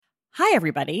Hi,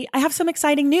 everybody. I have some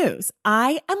exciting news.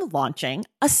 I am launching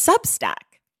a Substack.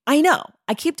 I know,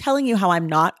 I keep telling you how I'm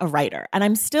not a writer, and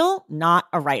I'm still not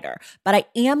a writer, but I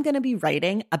am going to be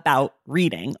writing about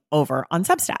reading over on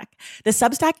Substack. The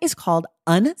Substack is called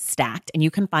Unstacked, and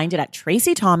you can find it at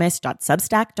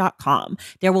traceythomas.substack.com.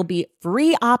 There will be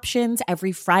free options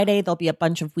every Friday. There'll be a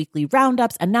bunch of weekly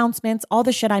roundups, announcements, all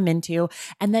the shit I'm into.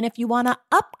 And then if you want to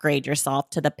upgrade yourself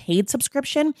to the paid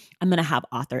subscription, I'm going to have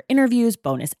author interviews,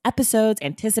 bonus episodes,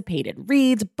 anticipated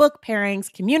reads, book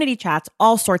pairings, community chats,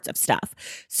 all sorts of stuff.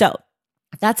 So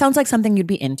if that sounds like something you'd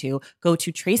be into, go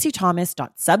to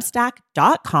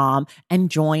traceythomas.substack.com and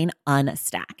join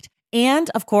Unstacked. And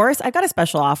of course, I've got a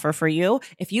special offer for you.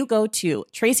 If you go to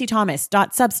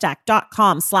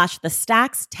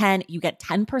traceythomas.substack.com/thestacks10, you get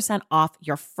 10% off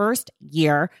your first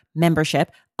year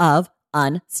membership of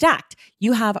Unstacked.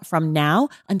 You have from now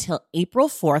until April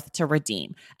 4th to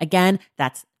redeem. Again,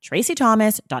 that's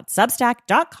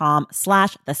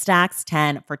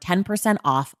traceythomas.substack.com/thestacks10 for 10%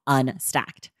 off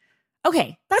Unstacked.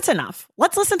 Okay, that's enough.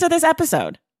 Let's listen to this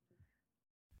episode.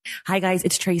 Hi guys,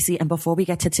 it's Tracy. And before we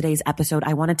get to today's episode,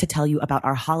 I wanted to tell you about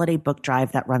our holiday book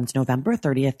drive that runs November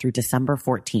 30th through December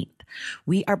 14th.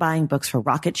 We are buying books for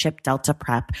Rocket Ship Delta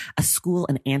Prep, a school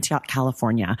in Antioch,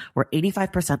 California, where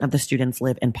 85% of the students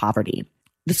live in poverty.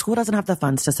 The school doesn't have the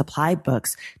funds to supply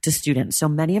books to students, so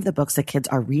many of the books that kids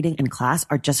are reading in class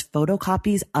are just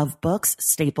photocopies of books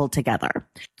stapled together.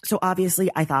 So obviously,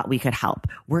 I thought we could help.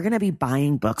 We're going to be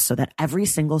buying books so that every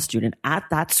single student at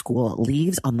that school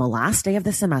leaves on the last day of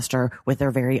the semester with their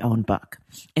very own book.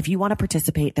 If you want to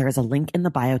participate, there is a link in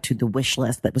the bio to the wish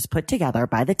list that was put together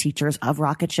by the teachers of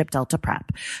Rocket Ship Delta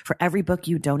Prep. For every book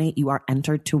you donate, you are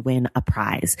entered to win a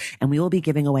prize, and we will be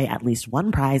giving away at least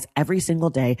one prize every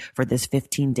single day for this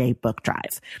 15-day book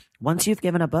drive. Once you've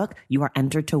given a book, you are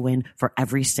entered to win for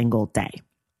every single day.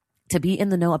 To be in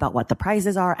the know about what the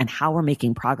prizes are and how we're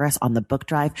making progress on the book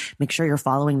drive, make sure you're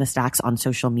following the Stacks on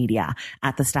social media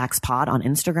at the Stacks Pod on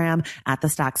Instagram, at the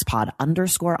Stacks Pod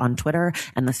 _ on Twitter,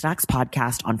 and the Stacks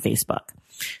Podcast on Facebook.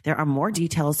 There are more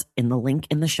details in the link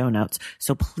in the show notes,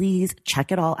 so please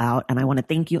check it all out. And I want to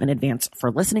thank you in advance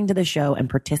for listening to the show and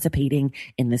participating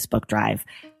in this book drive.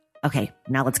 Okay,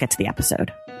 now let's get to the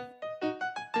episode.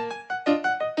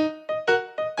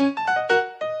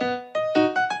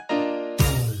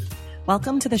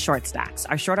 Welcome to the Short Stacks,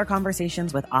 our shorter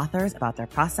conversations with authors about their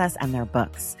process and their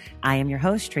books. I am your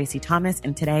host, Tracy Thomas,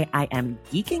 and today I am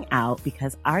geeking out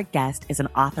because our guest is an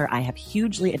author I have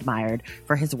hugely admired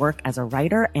for his work as a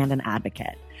writer and an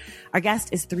advocate. Our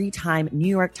guest is 3-time New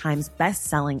York Times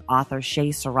best-selling author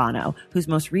Shea Serrano, whose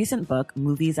most recent book,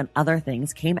 Movies and Other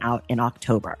Things, came out in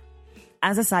October.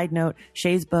 As a side note,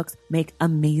 Shea's books make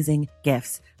amazing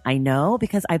gifts. I know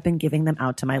because I've been giving them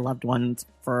out to my loved ones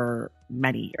for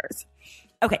many years.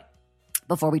 Okay,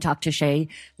 before we talk to Shea,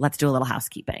 let's do a little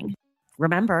housekeeping.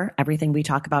 Remember, everything we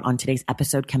talk about on today's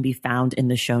episode can be found in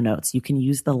the show notes. You can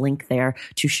use the link there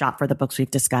to shop for the books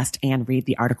we've discussed and read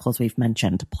the articles we've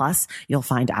mentioned. Plus, you'll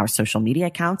find our social media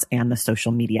accounts and the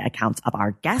social media accounts of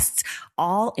our guests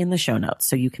all in the show notes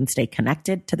so you can stay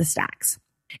connected to the Stacks.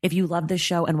 If you love this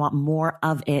show and want more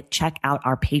of it, check out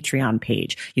our Patreon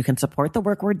page. You can support the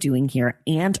work we're doing here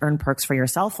and earn perks for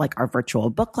yourself like our virtual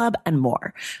book club and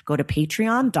more. Go to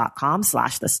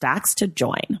patreon.com/thestacks to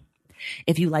join.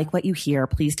 If you like what you hear,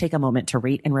 please take a moment to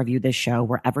rate and review this show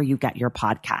wherever you get your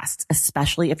podcasts,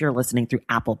 especially if you're listening through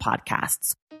Apple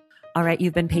Podcasts. All right,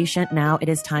 you've been patient. Now it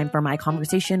is time for my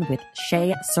conversation with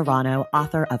Shea Serrano,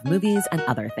 author of Movies and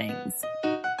Other Things.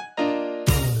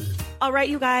 All right,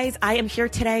 you guys, I am here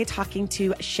today talking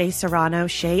to Shea Serrano.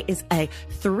 Shea is a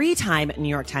 3-time New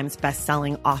York Times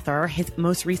bestselling author. His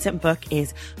most recent book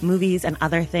is Movies and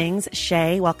Other Things.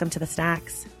 Shea, welcome to the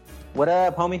Stacks. What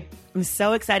up, homie? I'm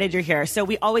so excited you're here. So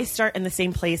we always start in the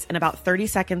same place. In about 30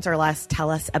 seconds or less, tell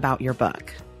us about your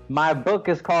book. My book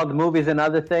is called Movies and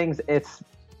Other Things. It's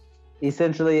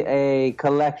essentially a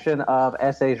collection of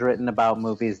essays written about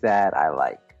movies that I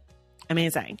like.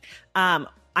 Amazing.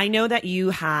 I know that you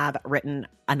have written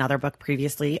another book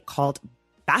previously called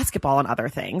Basketball and Other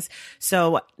Things.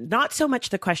 So not so much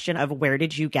the question of where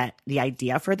did you get the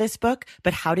idea for this book,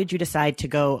 but how did you decide to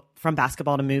go from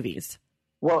basketball to movies?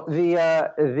 Well, the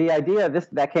idea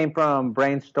that came from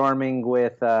brainstorming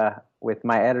with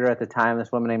my editor at the time,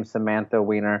 this woman named Samantha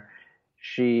Weiner.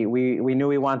 We knew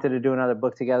we wanted to do another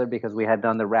book together because we had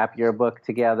done the rap yearbook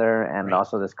together and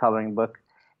also this coloring book.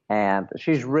 And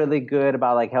she's really good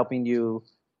about like helping you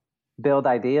build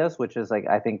ideas, which is like,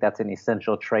 I think that's an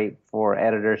essential trait for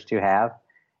editors to have.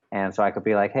 And so I could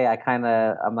be like, hey,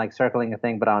 I'm like circling a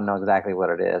thing, but I don't know exactly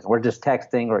what it is. We're just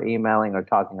texting or emailing or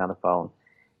talking on the phone.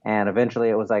 And eventually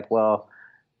it was like, well,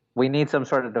 we need some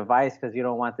sort of device because you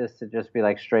don't want this to just be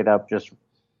like straight up just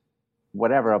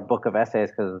whatever, a book of essays,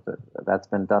 because that's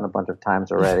been done a bunch of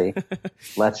times already.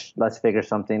 Let's figure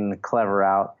something clever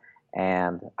out.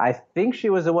 And I think she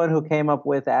was the one who came up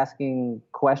with asking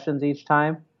questions each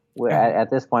time. At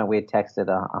this point, we had texted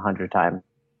 100 times,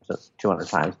 just 200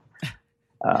 times.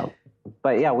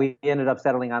 But yeah, we ended up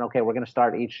settling on, okay, we're going to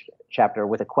start each chapter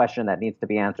with a question that needs to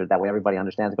be answered. That way everybody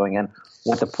understands going in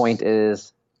what the point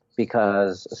is,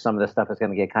 because some of this stuff is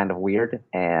going to get kind of weird.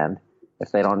 And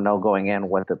if they don't know going in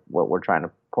what we're trying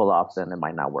to pull off, then it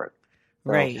might not work.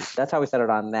 So right. That's how we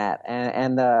settled on that.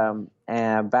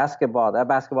 And basketball, that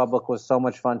basketball book was so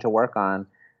much fun to work on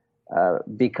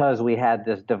because we had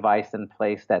this device in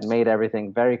place that made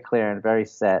everything very clear and very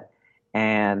set.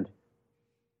 And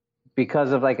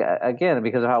because of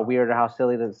because of how weird or how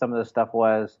silly that some of the stuff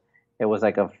was, it was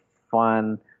like a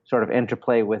fun sort of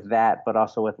interplay with that, but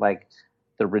also with like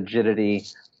the rigidity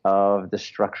of the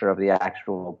structure of the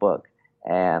actual book.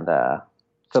 And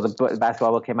so the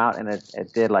basketball book came out, and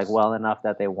it did like well enough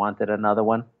that they wanted another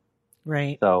one.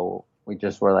 Right. So we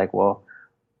just were like, well,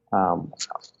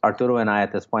 Arturo and I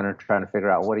at this point are trying to figure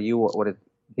out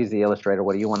he's the illustrator.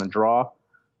 What do you want to draw?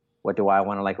 What do I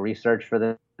want to like research for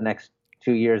the next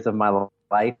 2 years of my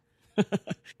life?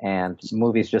 And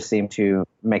movies just seem to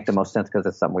make the most sense because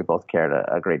it's something we both cared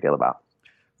a great deal about.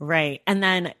 Right. And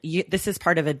then this is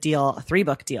part of a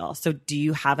 3-book deal. So do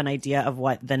you have an idea of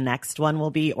what the next one will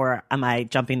be, or am I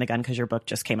jumping the gun because your book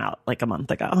just came out like a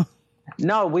month ago?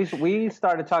 No, we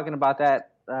started talking about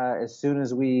that as soon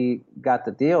as we got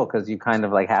the deal, because you kind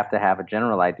of like have to have a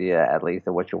general idea at least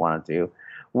of what you want to do.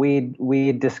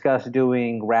 We discussed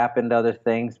doing rap and other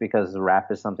things because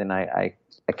rap is something I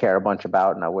care a bunch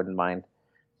about, and I wouldn't mind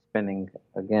spending,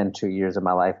 again, 2 years of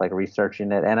my life like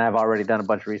researching it. And I've already done a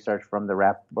bunch of research from the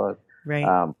rap book. Right.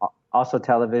 Also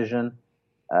television.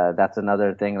 That's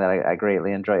another thing that I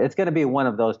greatly enjoy. It's going to be one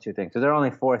of those two things. So there are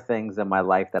only 4 things in my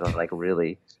life that I like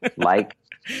really like: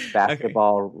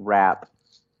 basketball, okay, rap,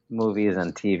 movies,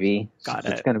 and TV. Got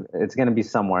it. It's gonna be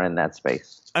somewhere in that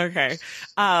space. Okay.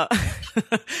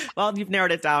 Well, you've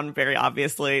narrowed it down very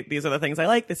obviously. These are the things I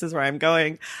like. This is where I'm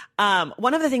going.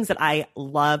 One of the things that I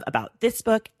love about this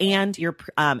book and your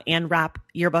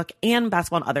your book and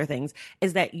basketball and other things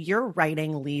is that your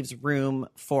writing leaves room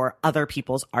for other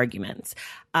people's arguments.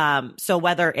 So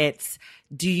whether it's,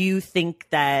 do you think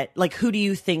that, like, who do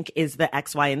you think is the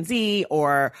X, Y, and Z,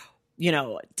 or, you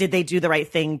know, did they do the right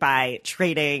thing by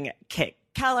trading Kit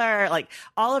Keller? Like,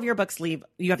 all of your books you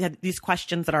have these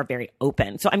questions that are very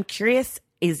open. So I'm curious,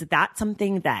 is that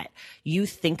something that you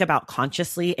think about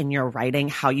consciously in your writing,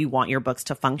 how you want your books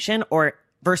to function, or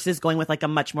versus going with like a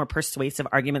much more persuasive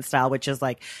argument style, which is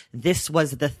like, this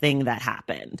was the thing that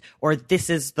happened, or this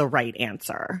is the right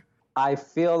answer? I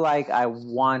feel like I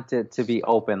want it to be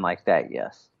open like that.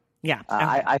 Yes. Yeah.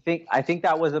 Okay. I think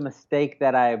that was a mistake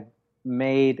that I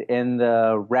made in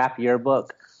the rap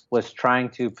yearbook, was trying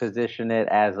to position it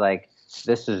as like,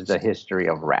 this is the history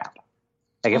of rap.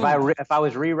 Like if I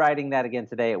was rewriting that again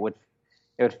today, it would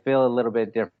feel a little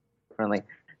bit differently.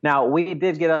 Now, we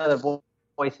did get other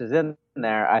voices in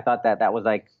there. I thought that was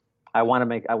like, I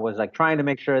was like trying to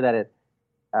make sure that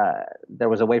there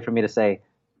was a way for me to say,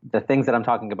 the things that I'm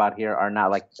talking about here are not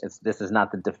like, this is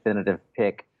not the definitive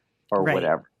pick or right.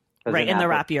 whatever. Right, in the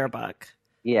rap yearbook.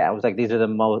 Yeah, it was like, this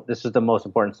is the most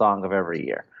important song of every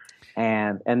year.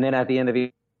 And then at the end of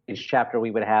each chapter,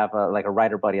 we would have like a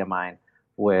writer buddy of mine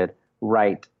would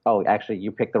write, oh, actually,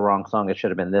 you picked the wrong song. It should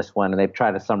have been this one. And they'd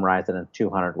try to summarize it in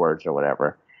 200 words or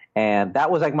whatever. And that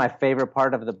was like my favorite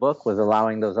part of the book, was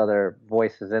allowing those other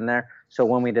voices in there. So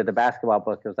when we did the basketball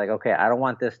book, it was like, okay, I don't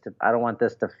want this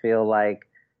to feel like,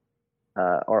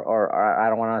 or I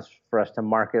don't want for us to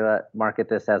market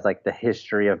this as like the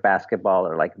history of basketball,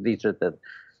 or like these are the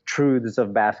truths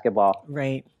of basketball.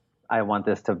 Right. I want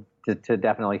this to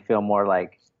definitely feel more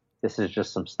like, this is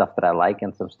just some stuff that I like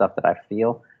and some stuff that I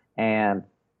feel. And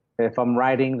if I'm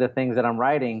writing the things that I'm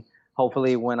writing,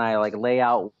 hopefully when I like lay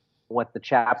out what the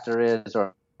chapter is,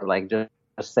 or like just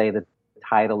say the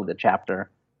title of the chapter,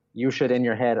 you should in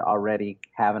your head already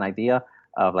have an idea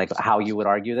of like how you would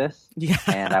argue this. Yeah.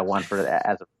 And I want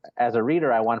as a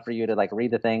reader, I want for you to like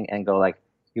read the thing and go like,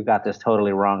 you got this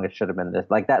totally wrong. It should have been this.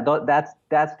 Like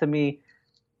that's to me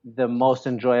the most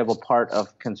enjoyable part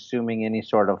of consuming any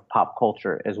sort of pop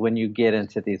culture, is when you get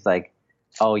into these like,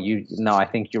 oh, I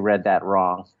think you read that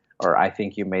wrong, or I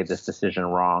think you made this decision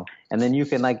wrong. And then you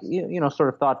can like, you know, sort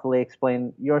of thoughtfully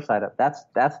explain your side of it.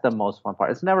 That's the most fun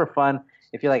part. It's never fun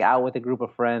if you're like out with a group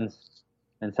of friends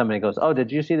and somebody goes, "Oh,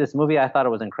 did you see this movie? I thought it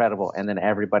was incredible." And then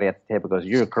everybody at the table goes,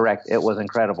 "You're correct. It was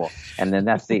incredible." And then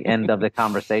that's the end of the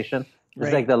conversation.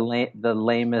 It's like the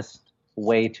lamest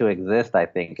way to exist. I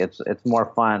think it's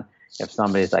more fun if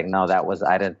somebody's like, "No,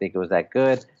 I didn't think it was that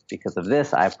good because of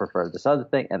this. I prefer this other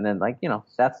thing." And then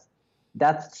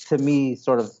that's to me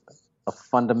sort of a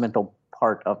fundamental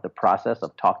part of the process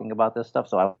of talking about this stuff.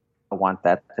 So I want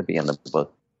that to be in the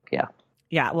book. Yeah.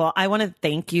 Yeah, well, I want to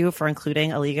thank you for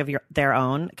including A League of Their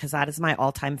Own, because that is my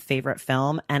all-time favorite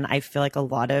film, and I feel like a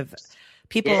lot of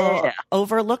people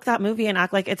overlook that movie and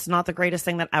act like it's not the greatest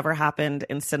thing that ever happened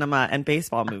in cinema and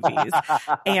baseball movies.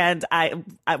 And I,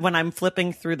 when I'm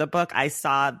flipping through the book, I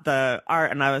saw the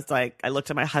art and I was like, I looked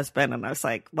at my husband and I was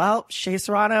like, well, Shea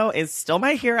Serrano is still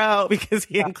my hero because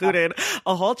he included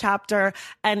a whole chapter.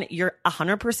 And you're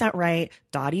 100% right.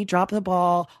 Dottie dropped the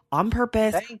ball on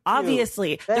purpose.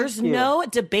 Obviously, there's no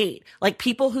debate. Like,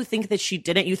 people who think that she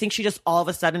didn't, you think she just all of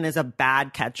a sudden is a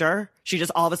bad catcher? She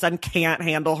just all of a sudden can't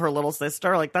handle her little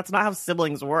sister? Like, that's not how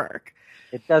siblings work.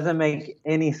 It doesn't make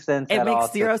any sense at all. It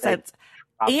makes zero sense.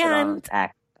 And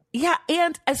yeah,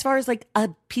 and as far as like a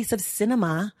piece of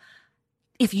cinema,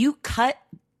 if you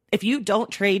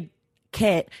don't trade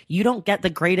Kit, you don't get the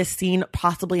greatest scene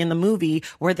possibly in the movie,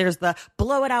 where there's the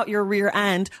blow it out your rear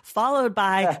end followed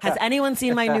by has anyone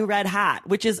seen my new red hat,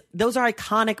 which is, those are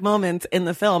iconic moments in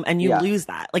the film, and you lose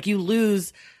that. Like, you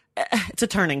lose, it's a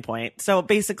turning point. So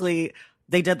basically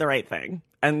they did the right thing,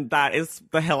 and that is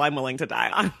the hill I'm willing to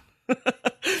die on.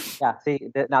 Yeah, see,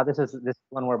 now this is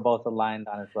one we're both aligned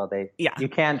on as well. You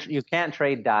can't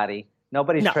trade Dottie.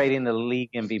 Nobody's trading the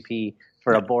league MVP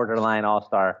for a borderline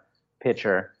all-star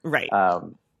pitcher, right?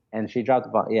 And she dropped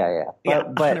the ball.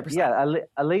 But 100%.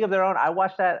 A League of Their Own. I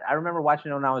watched that. I remember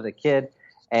watching it when I was a kid,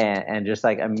 and just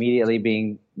like immediately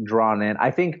being drawn in.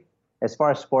 I think as far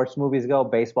as sports movies go,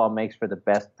 baseball makes for the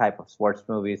best type of sports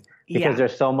movies because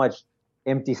there's so much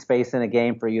empty space in a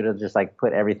game for you to just like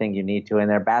put everything you need to in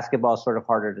there. Basketball is sort of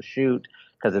harder to shoot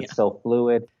because it's so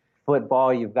fluid.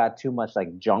 Football, you've got too much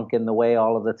like junk in the way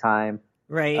all of the time.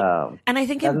 Right. And I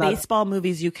think in baseball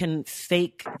movies, you can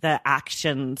fake the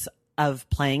actions of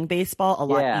playing baseball a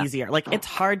lot easier. Like, it's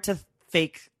hard to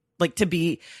fake, like to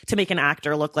make an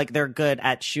actor look like they're good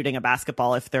at shooting a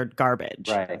basketball if they're garbage.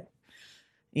 Right.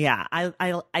 Yeah. I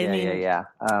mean.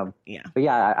 But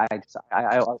yeah,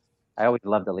 I always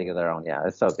loved The League of Their Own. Yeah,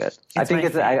 it's so good. I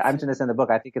mentioned this in the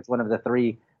book. I think it's one of the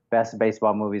 3 best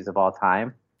baseball movies of all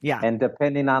time. Yeah. And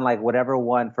depending on like whatever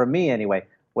one, for me anyway,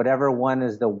 whatever one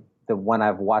is the one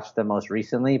I've watched the most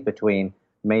recently between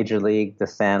Major League, The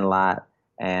Sandlot,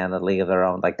 and The League of Their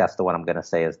Own, like that's the one I'm going to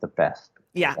say is the best.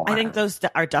 Yeah, I think those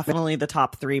are definitely the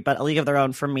top 3, but A League of Their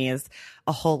Own for me is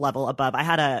a whole level above.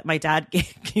 My dad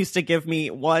used to give me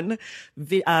one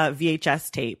VHS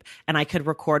tape, and I could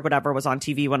record whatever was on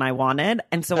TV when I wanted.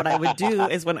 And so what I would do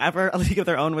is whenever A League of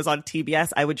Their Own was on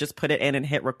TBS, I would just put it in and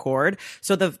hit record.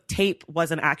 So the tape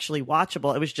wasn't actually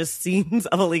watchable. It was just scenes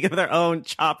of A League of Their Own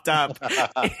chopped up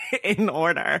in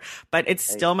order. But it's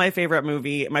still my favorite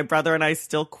movie. My brother and I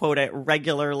still quote it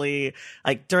regularly,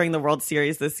 like during the World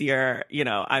Series this year. You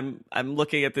know, I'm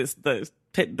looking at this,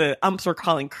 the umps were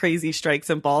calling crazy strikes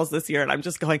and balls this year, and I'm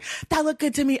just going, that looked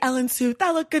good to me, Ellen Sue.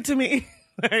 That looked good to me.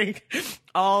 Like,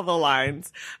 all the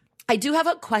lines. I do have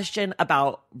a question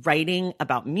about writing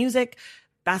about music,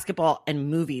 basketball,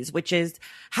 and movies, which is,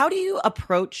 how do you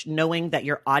approach knowing that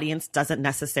your audience doesn't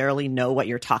necessarily know what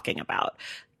you're talking about?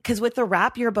 Because with the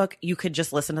Rap Yearbook, you could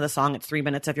just listen to the song. It's 3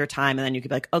 minutes of your time. And then you could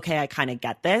be like, okay, I kind of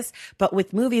get this. But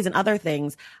with movies and other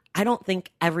things, I don't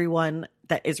think everyone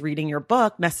that is reading your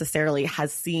book necessarily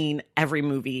has seen every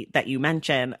movie that you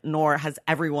mention, nor is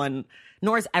everyone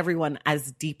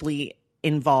as deeply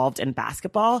involved in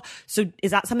basketball. So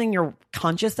is that something you're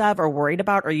conscious of or worried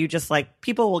about? Or are you just like,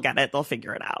 people will get it, they'll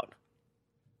figure it out?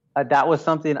 That was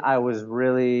something I was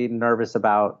really nervous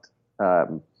about,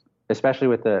 especially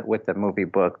with the movie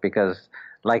book, because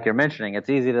like you're mentioning, it's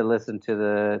easy to listen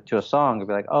to a song and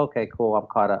be like, oh, okay, cool, I'm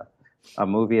caught up. A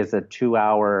movie is a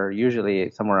 2-hour,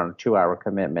 usually somewhere around a 2-hour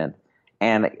commitment.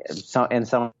 And so in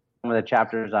some of the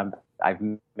chapters I've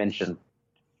mentioned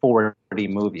 40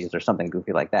 movies or something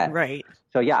goofy like that. Right.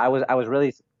 So yeah, I was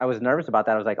nervous about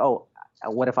that. I was like, oh,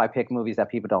 what if I pick movies that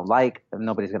people don't like?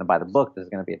 Nobody's going to buy the book. This is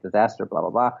going to be a disaster, blah,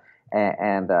 blah, blah.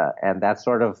 And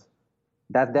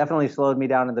that definitely slowed me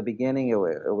down in the beginning. It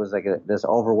was like this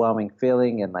overwhelming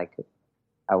feeling, and like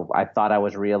I thought I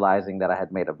was realizing that I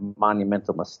had made a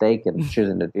monumental mistake in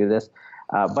choosing to do this.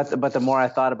 But the more I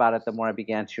thought about it, the more I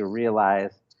began to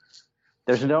realize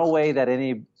there's no way that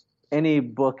any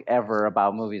book ever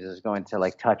about movies is going to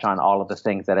like touch on all of the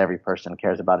things that every person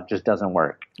cares about. It just doesn't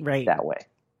work that way.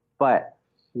 But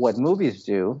what movies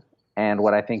do, and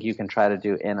what I think you can try to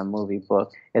do in a movie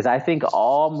book, is I think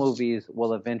all movies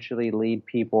will eventually lead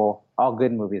people, all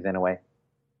good movies anyway,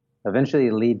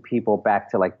 eventually lead people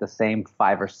back to like the same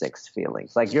 5 or 6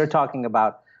 feelings. Like you're talking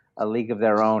about A League of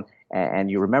Their Own,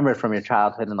 and you remember it from your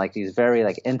childhood, and like these very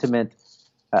like intimate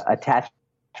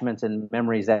attachments and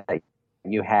memories that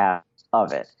you have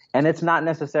of it. And it's not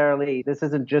necessarily, this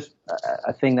isn't just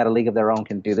a thing that A League of Their Own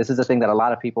can do. This is a thing that a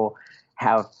lot of people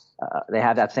have. They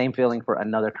have that same feeling for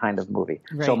another kind of movie.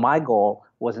 Right. So my goal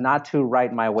was not to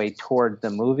write my way toward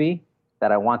the movie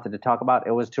that I wanted to talk about.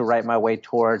 It was to write my way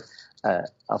toward a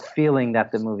feeling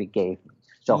that the movie gave me.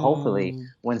 So hopefully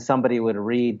when somebody would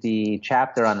read the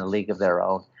chapter on A League of Their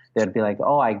Own, they'd be like,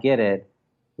 oh, I get it.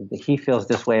 He feels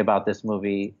this way about this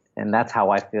movie, and that's how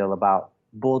I feel about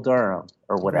Bull Durham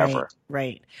or whatever.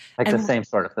 Right. Like the same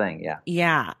sort of thing, yeah.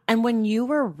 Yeah. And when you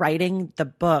were writing the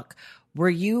book, were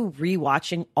you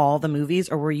rewatching all the movies,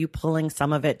 or were you pulling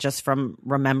some of it just from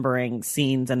remembering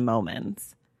scenes and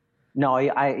moments? No,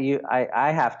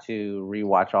 I have to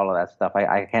rewatch all of that stuff.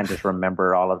 I can't just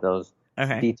remember all of those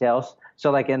details.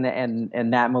 So like in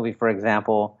that movie, for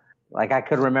example, like I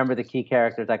could remember the key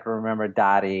characters. I could remember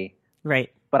Dottie.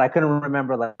 Right. But I couldn't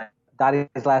remember like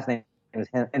Dottie's last name was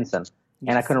Henson. Yes.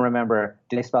 And I couldn't remember,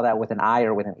 did they spell that with an I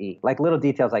or with an E? Like little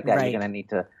details like that, You're going to need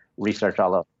to research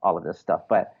all of this stuff.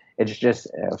 But it's just,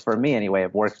 for me anyway,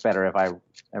 it works better if I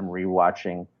am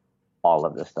rewatching all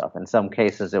of this stuff. In some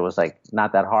cases, it was like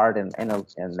not that hard. And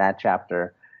in that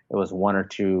chapter, it was 1 or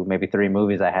 2, maybe 3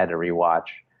 movies I had to rewatch.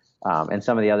 And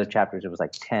some of the other chapters, it was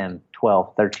like 10,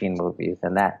 12, 13 movies.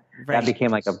 And that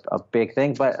became like a big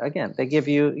thing. But again, they give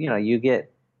you, you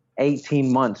get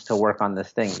 18 months to work on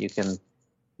this thing. You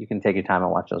can take your time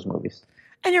and watch those movies.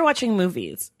 And you're watching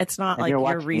movies. It's not like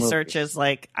your research is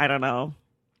like, I don't know,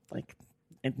 like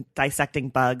dissecting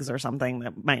bugs or something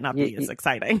that might not be as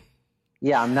exciting.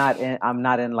 Yeah, I'm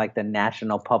not in like the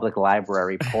National Public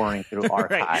Library pouring through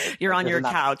archives. Right. You're on your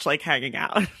couch, like hanging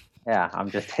out. Yeah, I'm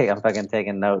fucking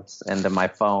taking notes into my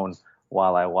phone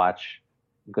while I watch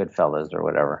Goodfellas or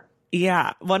whatever.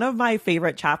 Yeah. One of my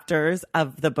favorite chapters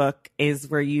of the book is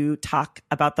where you talk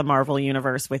about the Marvel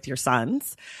Universe with your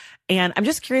sons. And I'm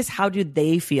just curious, how do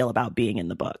they feel about being in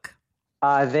the book?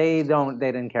 They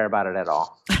didn't care about it at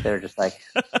all. They're just like,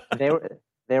 they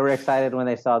were excited when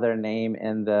they saw their name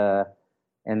in the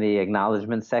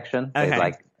acknowledgement section.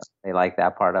 Okay. They like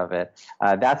that part of it.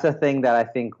 That's a thing that I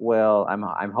think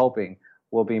I'm hoping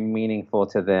will be meaningful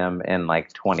to them in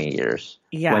like 20 years.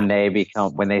 Yeah. When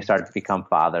they start to become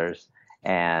fathers,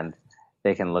 and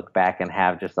they can look back and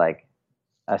have just like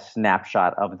a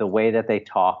snapshot of the way that they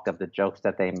talked, of the jokes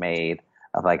that they made,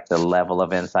 of like the level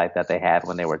of insight that they had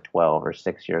when they were 12 or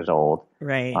 6 years old.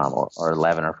 Right. Or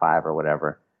 11 or 5 or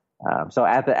whatever. So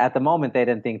at the moment, they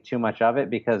didn't think too much of it,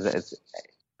 because it's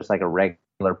just like a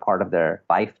regular part of their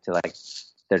life to like,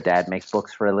 their dad makes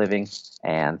books for a living,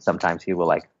 and sometimes he will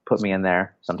like put me in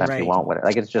there. Sometimes he won't. Whatever.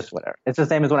 Like it's just whatever. It's the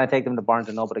same as when I take them to Barnes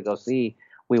and Noble to go see.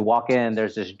 We walk in,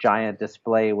 there's this giant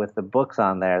display with the books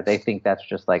on there. They think that's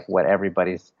just like what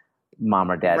everybody's mom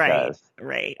or dad does.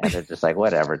 Right. And they're just like,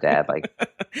 whatever, Dad. Like,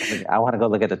 I want to go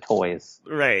look at the toys.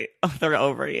 Right. They're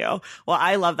over you. Well,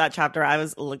 I love that chapter. I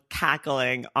was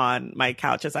cackling on my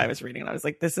couch as I was reading it. I was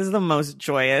like, this is the most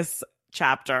joyous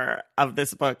chapter of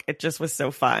this book. It just was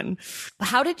so fun.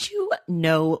 How did you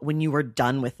know when you were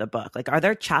done with the book? Like, are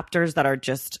there chapters that are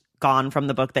just gone from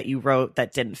the book that you wrote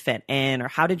that didn't fit in, or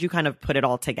how did you kind of put it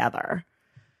all together?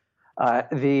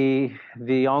 The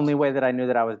only way that I knew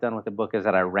that I was done with the book is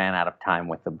that I ran out of time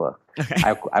with the book.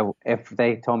 Okay. If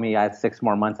they told me I had 6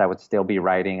 more months, I would still be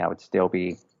writing. I would still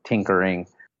be tinkering.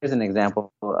 Here's an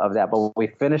example of that. But when we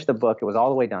finished the book, it was all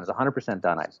the way done. It was 100%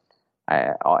 done.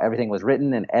 Everything was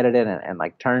written and edited and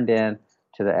like turned in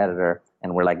to the editor,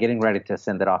 and we're like getting ready to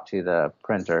send it off to the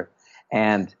printer.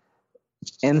 And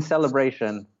in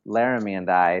celebration, Laramie and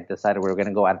I decided we were going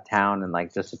to go out of town, and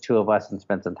like just the two of us, and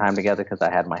spend some time together, because I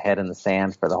had my head in the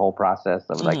sand for the whole process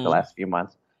of like the last few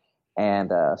months.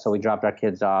 And so we dropped our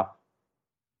kids off,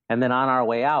 and then on our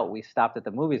way out, we stopped at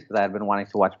the movies, because I had been wanting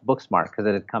to watch Booksmart, because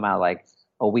it had come out like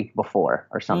a week before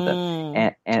or something.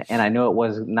 And I knew it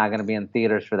was not going to be in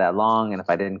theaters for that long, and if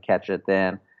I didn't catch it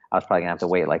then, I was probably going to have to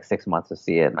wait like 6 months to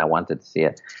see it, and I wanted to see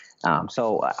it.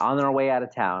 So on our way out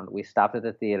of town, we stopped at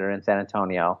the theater in San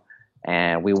Antonio,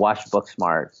 and we watched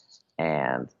Booksmart.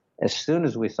 And as soon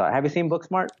as we saw it, have you seen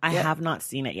Booksmart? I have not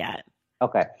seen it yet.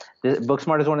 Okay.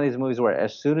 Booksmart is one of these movies where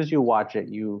as soon as you watch it,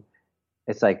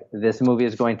 it's like, this movie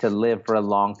is going to live for a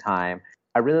long time.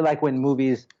 I really like when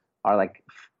movies are like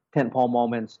tentpole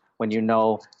moments when you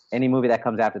know any movie that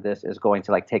comes after this is going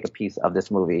to like take a piece of this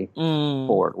movie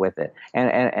forward with it.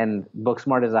 And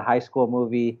Booksmart is a high school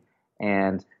movie,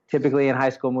 and typically in high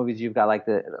school movies you've got like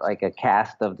a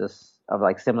cast of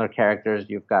like similar characters.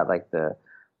 You've got like the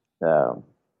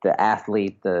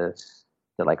athlete,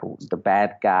 the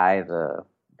bad guy,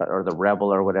 or the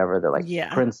rebel or whatever, the like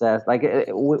princess. Like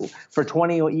for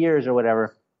 20 years or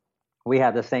whatever, we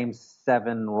had the same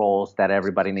 7 roles that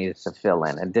everybody needed to fill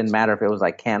in. It didn't matter if it was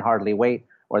like Can't Hardly Wait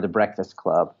or The Breakfast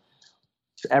Club.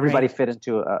 Everybody fit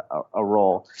into a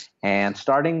role. And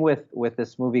starting with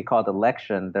this movie called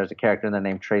Election, there's a character in there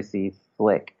named Tracy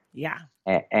Flick. Yeah.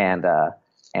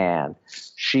 And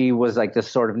she was like this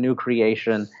sort of new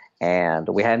creation, and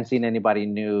we hadn't seen anybody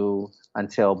new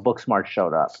until Booksmart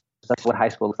showed up. That's what high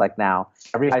school looks like now.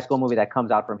 Every high school movie that comes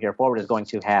out from here forward is going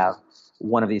to have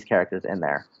one of these characters in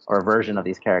there, or a version of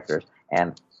these characters.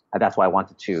 And that's why I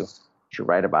wanted to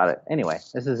write about it. Anyway,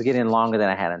 this is getting longer than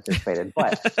I had anticipated.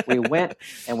 But we went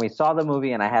and we saw the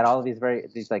movie, and I had all of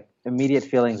these like immediate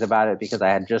feelings about it because I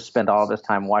had just spent all this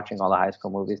time watching all the high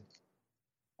school movies.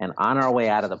 And on our way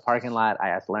out of the parking lot, I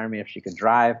asked Laramie if she could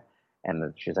drive.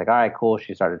 And she's like, all right, cool.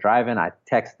 She started driving. I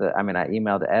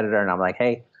emailed the editor, and I'm like,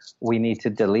 hey, we need to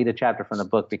delete a chapter from the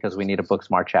book because we need a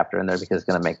Booksmart chapter in there because it's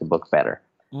going to make the book better.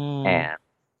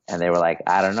 And they were like,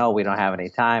 I don't know, we don't have any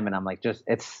time. And I'm like,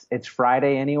 it's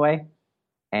Friday anyway,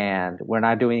 and we're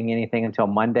not doing anything until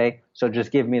Monday. So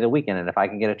just give me the weekend. And if I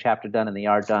can get a chapter done and the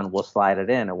art done, we'll slide it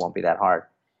in. It won't be that hard.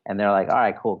 And they're like, all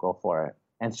right, cool, go for it.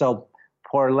 And so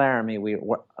poor Laramie,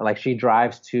 she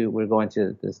drives we're going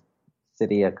to this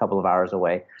city a couple of hours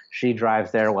away. She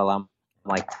drives there while I'm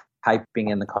like typing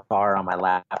in the car on my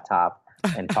laptop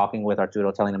and talking with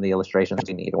Arturo, telling him the illustrations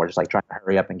we need. And we're just like trying to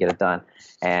hurry up and get it done.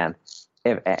 And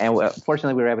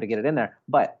fortunately we were able to get it in there.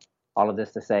 But all of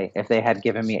this to say, if they had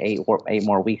given me eight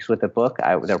more weeks with the book,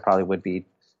 there probably would be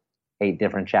 8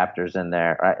 different chapters in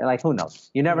there. Right? Like, who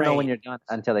knows? You never know when you're done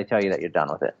until they tell you that you're done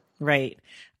with it. Right.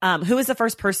 Who was the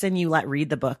first person you let read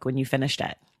the book when you finished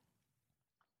it?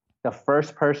 The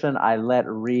first person I let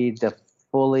read the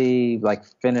fully like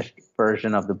finished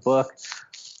version of the book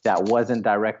that wasn't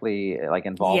directly like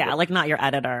involved. Yeah, like not your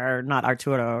editor or not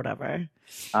Arturo or whatever.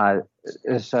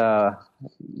 It's a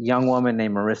young woman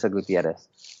named Marissa Gutierrez.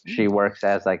 She works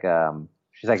as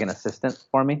she's like an assistant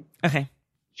for me. Okay.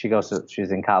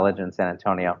 She's in college in San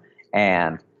Antonio,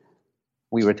 and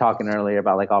we were talking earlier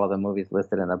about like all of the movies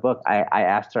listed in the book. I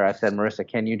asked her, I said, Marissa,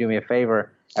 can you do me a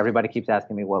favor? Everybody keeps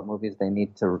asking me what movies they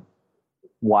need to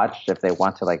watch if they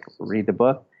want to like read the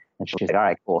book. And she's like, all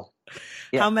right, cool.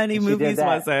 Yeah. How many movies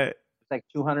was it? It's like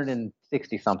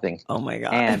 260 something. Oh my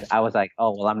God. And I was like,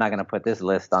 oh, well, I'm not going to put this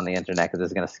list on the internet because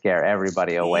it's going to scare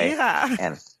everybody away.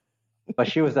 Yeah.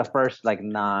 But she was the first like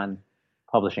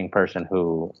non-publishing person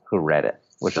who read it,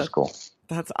 which is cool.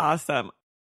 That's awesome.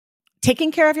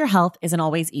 Taking care of your health isn't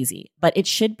always easy, but it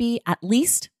should be at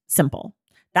least simple.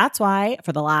 That's why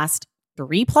for the last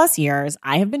 3+ years,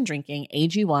 I have been drinking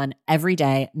AG1 every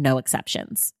day, no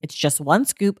exceptions. It's just 1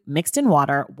 scoop mixed in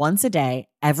water once a day,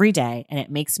 every day, and it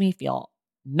makes me feel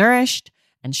nourished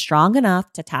and strong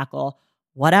enough to tackle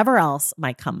whatever else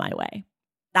might come my way.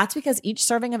 That's because each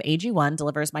serving of AG1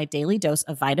 delivers my daily dose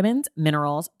of vitamins,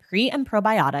 minerals, pre- and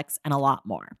probiotics, and a lot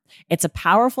more. It's a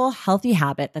powerful, healthy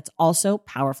habit that's also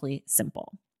powerfully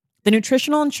simple. The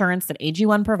nutritional insurance that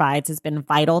AG1 provides has been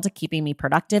vital to keeping me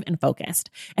productive and focused.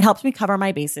 It helps me cover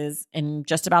my bases in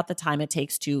just about the time it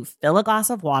takes to fill a glass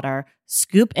of water,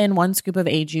 scoop in 1 scoop of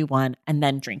AG1, and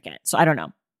then drink it. So I don't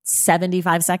know,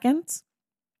 75 seconds?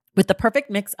 With the perfect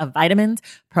mix of vitamins,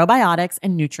 probiotics,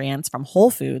 and nutrients from Whole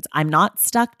Foods, I'm not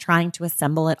stuck trying to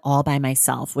assemble it all by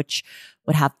myself, which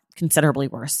would have considerably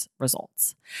worse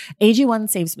results. AG1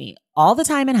 saves me all the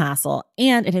time and hassle,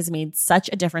 and it has made such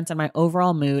a difference in my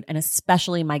overall mood and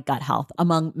especially my gut health,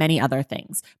 among many other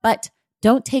things. But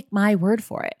don't take my word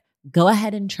for it. Go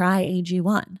ahead and try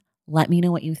AG1. Let me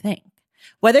know what you think.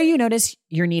 Whether you notice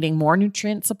you're needing more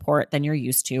nutrient support than you're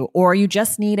used to, or you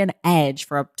just need an edge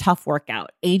for a tough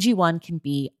workout, AG1 can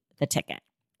be the ticket.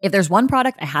 If there's one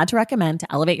product I had to recommend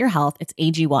to elevate your health, it's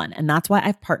AG1, and that's why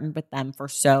I've partnered with them for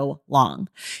so long.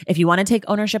 If you want to take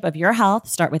ownership of your health,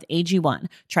 start with AG1.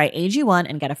 Try AG1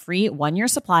 and get a free 1-year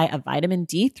supply of vitamin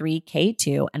D3,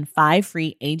 K2, and 5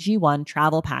 free AG1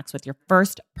 travel packs with your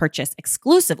first purchase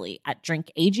exclusively at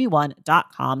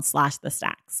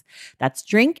drinkag1.com/thestacks. That's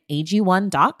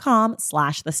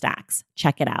drinkag1.com/thestacks.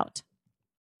 Check it out.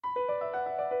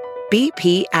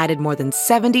 BP added more than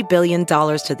 $70 billion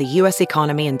to the U.S.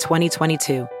 economy in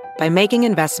 2022 by making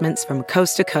investments from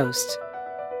coast to coast.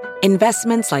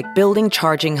 Investments like building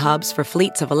charging hubs for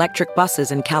fleets of electric buses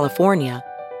in California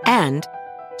and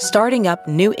starting up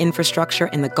new infrastructure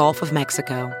in the Gulf of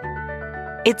Mexico.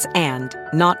 It's and,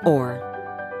 not or.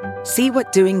 See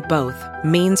what doing both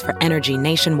means for energy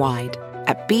nationwide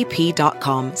at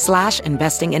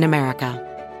bp.com/investing in America.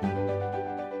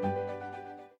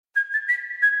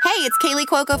 Hey, it's Kaylee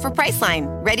Cuoco for Priceline.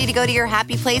 Ready to go to your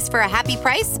happy place for a happy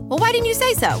price? Well, why didn't you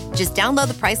say so? Just download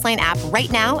the Priceline app right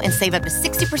now and save up to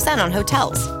 60% on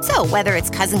hotels. So whether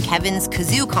it's Cousin Kevin's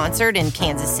Kazoo Concert in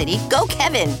Kansas City, go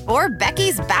Kevin, or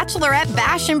Becky's Bachelorette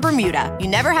Bash in Bermuda, you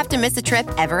never have to miss a trip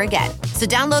ever again. So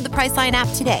download the Priceline app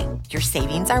today. Your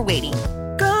savings are waiting.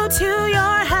 Go to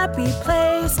your happy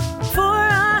place for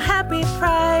a happy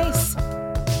price.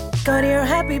 Go to your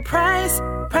happy price,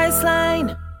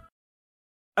 Priceline.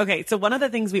 Okay, so one of the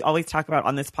things we always talk about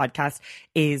on this podcast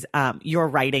is your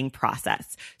writing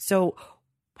process. So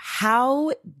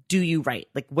how do you write?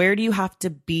 Like, where do you have to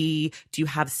be? Do you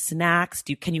have snacks?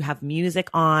 Can you have music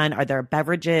on? Are there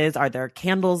beverages? Are there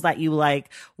candles that you like?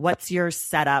 What's your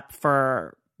setup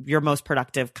for your most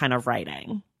productive kind of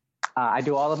writing? I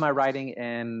do all of my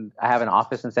writing I have an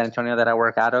office in San Antonio that I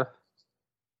work out of.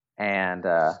 And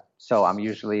so I'm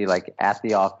usually like at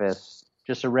the office,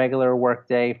 just a regular work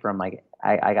day from like,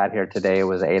 I got here today, it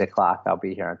was 8 o'clock. I'll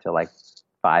be here until like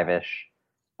 5-ish.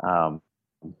 And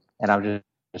I'm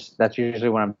just, that's usually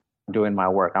when I'm doing my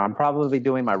work. I'm probably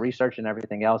doing my research and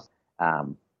everything else.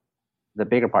 The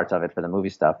bigger parts of it for the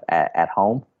movie stuff at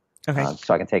home. Okay.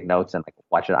 So I can take notes and like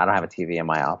watch it. I don't have a TV in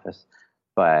my office,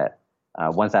 but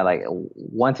once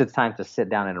it's time to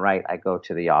sit down and write, I go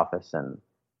to the office and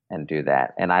do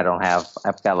that. And I've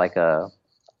got like a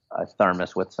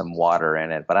thermos with some water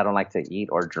in it, but I don't like to eat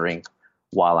or drink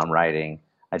while I'm writing.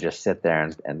 I just sit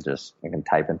there and just I can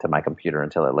type into my computer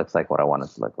until it looks like what I want it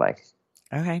to look like.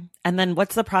 Okay. And then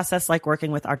what's the process like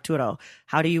working with Arturo?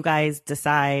 How do you guys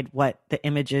decide what the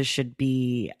images should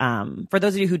be? For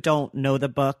those of you who don't know the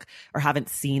book or haven't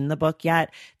seen the book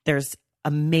yet, there's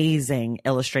amazing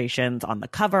illustrations on the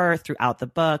cover throughout the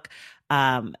book.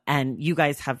 And you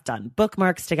guys have done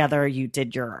bookmarks together. You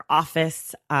did your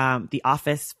office, the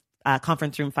office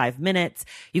conference room 5 minutes.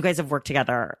 You guys have worked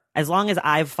together as long as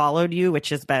I've followed you, which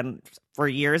has been for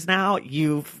years now.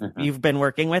 You've been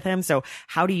working with him. So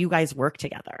how do you guys work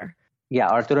together? Yeah,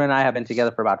 Arturo and I have been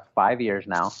together for about 5 years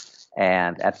now.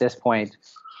 And at this point,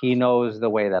 he knows the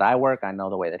way that I work. I know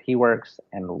the way that he works.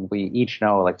 And we each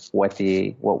know like what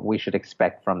we should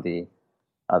expect from the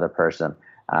other person.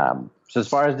 So as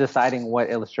far as deciding what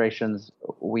illustrations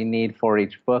we need for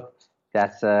each book,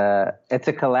 it's a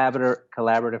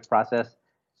collaborative process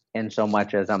in so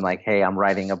much as I'm like, hey, I'm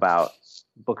writing about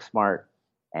Booksmart,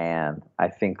 and I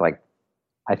think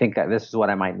that this is what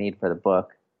I might need for the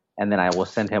book, and then I will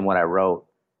send him what I wrote,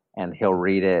 and he'll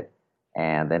read it,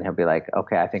 and then he'll be like,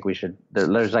 okay, I think we should.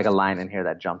 There's like a line in here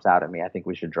that jumps out at me. I think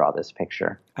we should draw this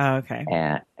picture. Oh, okay.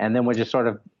 And then we just sort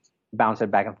of bounce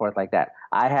it back and forth like that.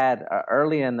 I had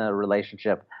early in the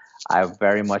relationship, I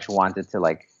very much wanted to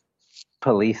like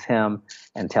police him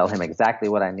and tell him exactly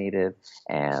what I needed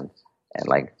and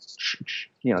like,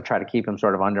 try to keep him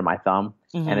sort of under my thumb.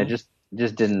 Mm-hmm. And it just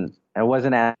didn't, it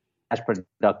wasn't as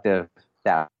productive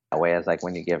that way as like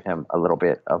when you give him a little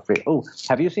bit of free. Oh,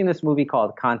 have you seen this movie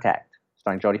called Contact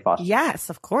starring Jodie Foster? Yes,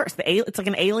 of course. It's like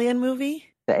an alien movie.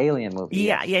 The Alien movie.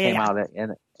 Yeah. Came out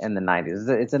in the 90s.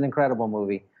 It's an incredible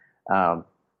movie.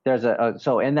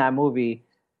 So in that movie,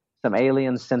 some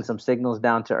aliens send some signals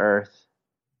down to Earth.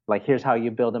 Like, here's how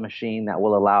you build a machine that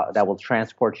will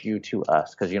transport you to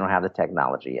us because you don't have the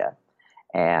technology yet.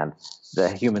 And the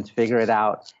humans figure it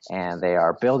out, and they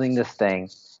are building this thing.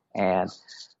 And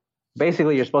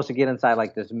basically, you're supposed to get inside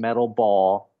like this metal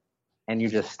ball, and you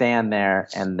just stand there,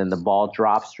 and then the ball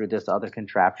drops through this other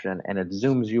contraption, and it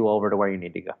zooms you over to where you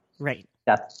need to go. Right.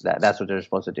 That's what they're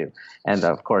supposed to do. And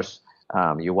of course,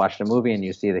 you watch the movie, and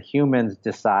you see the humans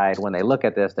decide when they look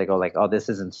at this, they go like, "Oh, this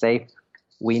isn't safe.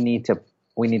 We need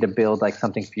to build like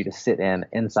something for you to sit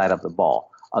inside of the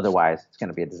ball. Otherwise, it's going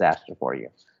to be a disaster for you."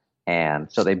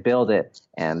 And so they build it,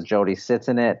 and Jodie sits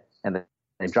in it, and then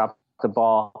they drop the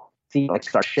ball. She like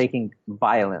starts shaking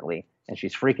violently, and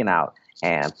she's freaking out.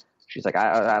 And she's like,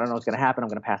 I don't know what's going to happen. I'm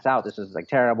going to pass out. This is like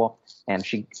terrible. And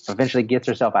she eventually gets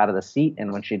herself out of the seat.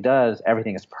 And when she does,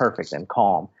 everything is perfect and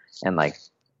calm. And like,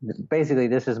 basically,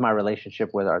 this is my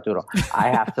relationship with Arturo. I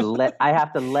have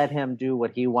to let him do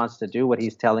what he wants to do, what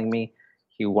he's telling me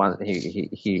he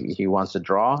wants to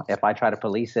draw. If I try to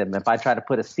police him, if I try to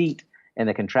put a seat in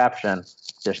the contraption,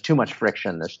 there's too much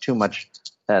friction. There's too much.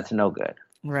 That's no good.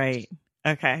 Right.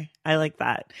 Okay. I like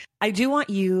that. I do want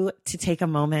you to take a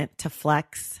moment to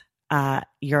flex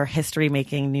your history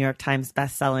making New York Times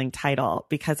bestselling title,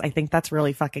 because I think that's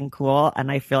really fucking cool.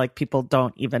 And I feel like people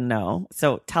don't even know.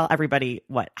 So tell everybody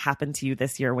what happened to you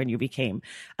this year when you became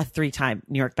a 3-time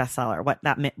New York bestseller, what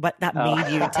that made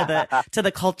you to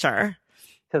the culture.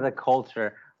 To the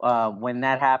culture. When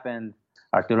that happened,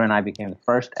 Arturo and I became the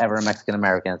first ever Mexican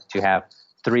Americans to have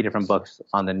 3 different books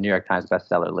on the New York Times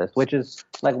bestseller list, which is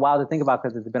like wild to think about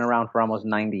because it's been around for almost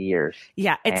 90 years.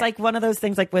 Yeah, it's like one of those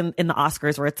things like when in the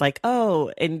Oscars where it's like,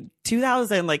 oh, in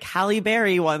 2000, like Halle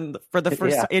Berry won for the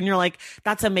first, and you're like,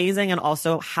 that's amazing, and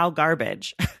also how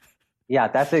garbage. Yeah,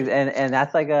 and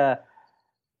that's like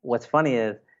what's funny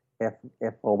is if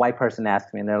a white person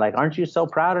asks me and they're like, aren't you so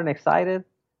proud and excited?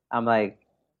 I'm like,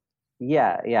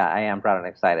 yeah, I am proud and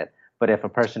excited. But if a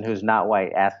person who's not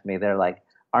white asks me, they're like,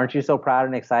 aren't you so proud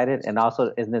and excited? And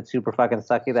also, isn't it super fucking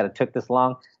sucky that it took this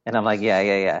long? And I'm like,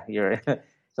 yeah. You're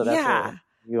so that's what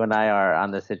you and I are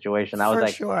on this situation. I was for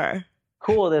like, sure.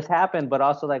 Cool, this happened, but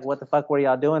also like, what the fuck were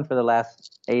y'all doing for the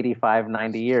last 85,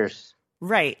 90 years?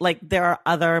 Right. Like there are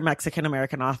other Mexican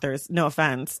American authors, no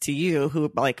offense to you,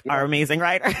 who like are amazing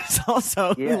writers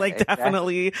also, who like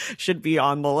definitely should be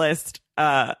on the list,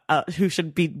 who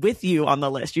should be with you on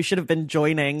the list. You should have been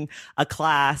joining a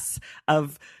class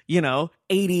of,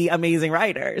 80 amazing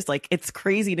writers. Like it's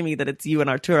crazy to me that it's you and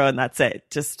Arturo and that's it,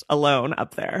 just alone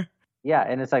up there. Yeah.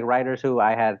 And it's like writers who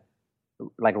I had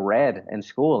like read in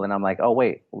school and I'm like, oh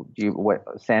wait,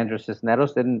 Sandra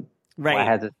Cisneros didn't, why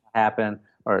has this happened?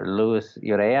 Or Luis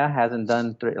Urea hasn't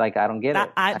done 3. Like, I don't get it.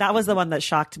 That was the one that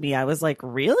shocked me. I was like,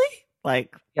 really?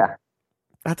 Like, yeah,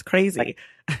 that's crazy.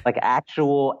 Like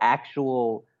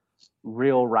actual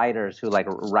real writers who like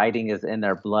writing is in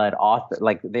their blood. Author,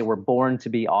 like they were born to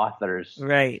be authors,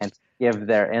 right? And give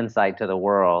their insight to the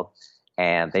world.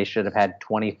 And they should have had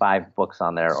 25 books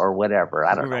on there or whatever.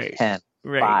 I don't know, 10,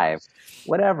 5,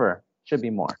 whatever. Should be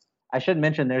more. I should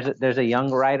mention there's a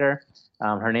young writer.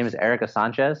 Her name is Erica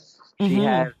Sanchez. She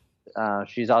has,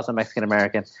 she's also Mexican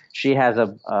American. She has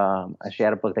she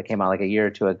had a book that came out like a year or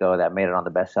 2 ago that made it on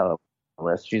the bestseller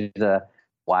list. She's a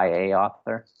YA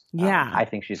author. Yeah. I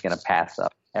think she's going to pass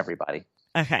up everybody.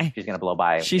 Okay. She's going to blow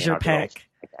by. She's your pick.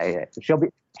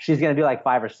 She's going to do like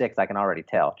 5 or 6. I can already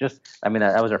tell.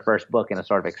 That was her first book and it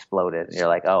sort of exploded. And you're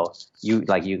like, oh, she's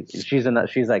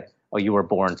like, oh, you were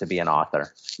born to be an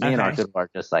author. Me and Arturo are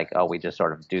just like, oh, we just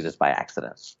sort of do this by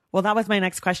accident. Well, that was my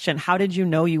next question. How did you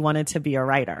know you wanted to be a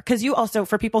writer? Because you also,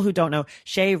 for people who don't know,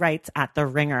 Shea writes at The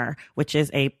Ringer, which is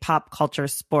a pop culture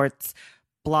sports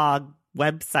blog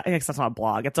website. I guess that's not a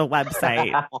blog. It's a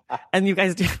website. And you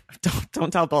guys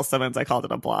don't tell Bill Simmons I called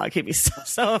it a blog. He'd be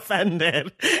so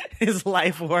offended. His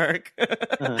life work.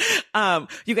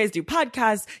 You guys do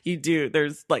podcasts.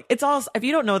 There's like, it's all, if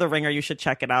you don't know The Ringer, you should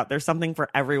check it out. There's something for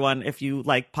everyone if you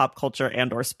like pop culture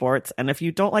and or sports. And if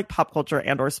you don't like pop culture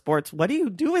and or sports, what do you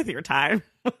do with your time?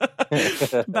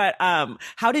 But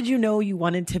how did you know you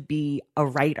wanted to be a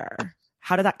writer?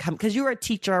 How did that come? Because you were a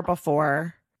teacher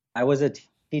before. I was a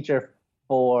teacher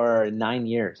for 9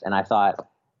 years, and I thought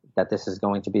that this is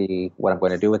going to be what I'm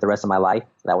going to do with the rest of my life.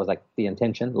 That was like the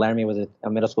intention. Laramie was a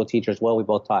middle school teacher as well. We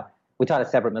taught at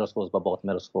separate middle schools, but both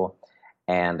middle school.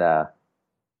 And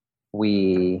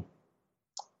we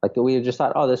just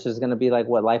thought, oh, this is going to be like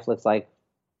what life looks like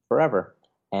forever.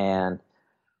 And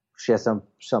she had some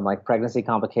like pregnancy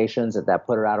complications that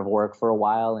put her out of work for a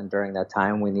while. And during that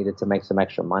time, we needed to make some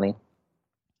extra money.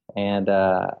 And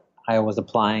I was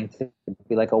applying to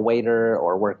be like a waiter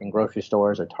or work in grocery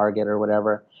stores or Target or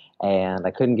whatever. And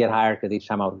I couldn't get hired because each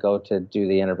time I would go to do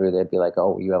the interview, they'd be like,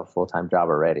 oh, you have a full-time job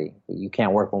already. You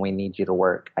can't work when we need you to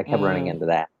work. I kept running into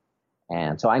that.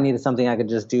 And so I needed something I could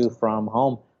just do from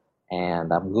home.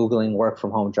 And I'm Googling work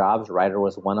from home jobs. Writer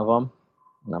was one of them.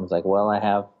 And I was like, well, I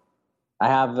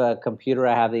have a computer.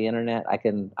 I have the internet.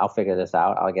 I'll figure this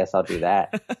out. I guess I'll do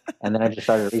that. And then I just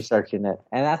started researching it.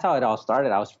 And that's how it all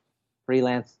started. I was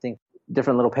freelancing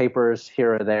different little papers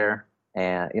here or there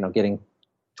and, getting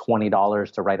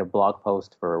 $20 to write a blog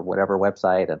post for whatever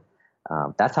website.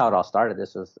 And that's how it all started.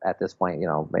 This was at this point,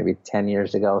 maybe 10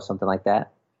 years ago, something like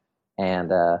that.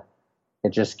 And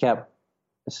it just kept,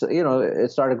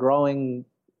 it started growing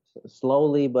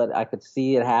slowly, but I could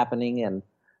see it happening. And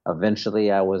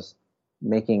eventually I was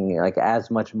making like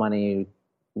as much money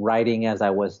writing as I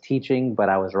was teaching, but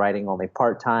I was writing only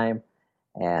part-time.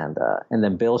 And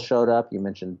then Bill showed up. You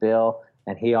mentioned Bill,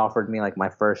 and he offered me like my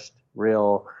first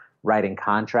real writing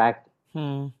contract.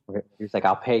 He's like,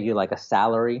 I'll pay you like a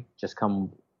salary. Just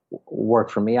come work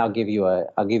for me. I'll give you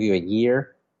a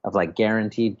year of like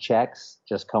guaranteed checks.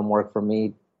 Just come work for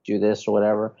me. Do this or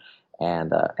whatever.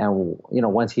 And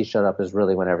once he showed up is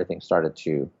really when everything started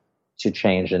to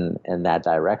change in that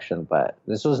direction. But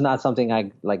this was not something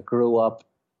I like grew up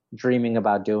dreaming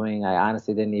about doing. I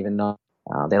honestly didn't even know.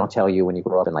 They don't tell you when you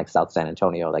grow up in like South San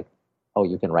Antonio, like, oh,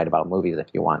 you can write about movies if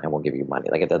you want and we'll give you money.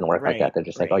 Like, it doesn't work like that. They're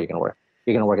just like, oh, you're going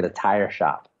to work at a tire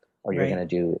shop, or you're going to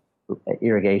do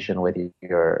irrigation with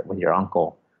your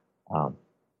uncle.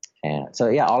 And so,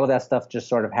 yeah, all of that stuff just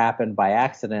sort of happened by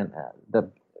accident.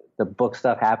 The book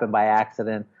stuff happened by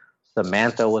accident.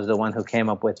 Samantha was the one who came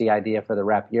up with the idea for the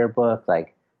rap yearbook.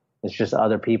 Like, it's just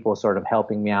other people sort of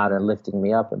helping me out and lifting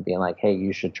me up and being like, hey,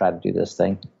 you should try to do this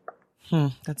thing.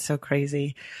 That's so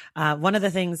crazy. One of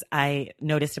the things I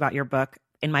noticed about your book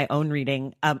in my own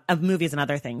reading of movies and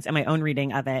other things, in my own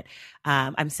reading of it,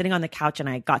 I'm sitting on the couch and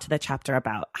I got to the chapter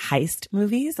about heist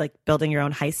movies, like building your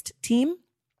own heist team.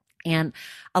 And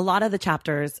a lot of the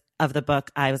chapters of the book,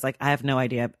 I was like, I have no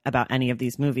idea about any of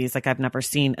these movies. Like, I've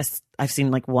seen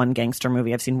like one gangster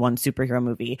movie. I've seen one superhero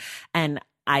movie. And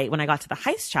when I got to the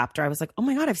heist chapter, I was like, oh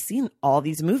my God, I've seen all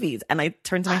these movies. And I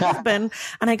turned to my husband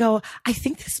and I go, I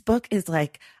think this book is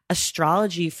like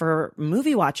astrology for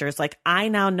movie watchers. Like, I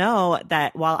now know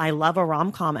that while I love a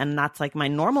rom-com and that's like my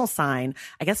normal sign,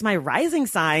 I guess my rising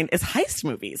sign is heist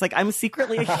movies. Like, I'm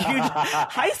secretly a huge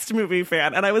heist movie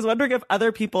fan. And I was wondering if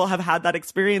other people have had that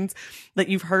experience that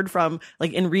you've heard from,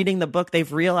 like, in reading the book,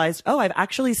 they've realized, oh, I've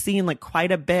actually seen like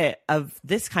quite a bit of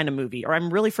this kind of movie, or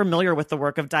I'm really familiar with the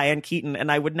work of Diane Keaton and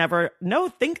I would never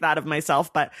think that of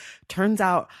myself, but turns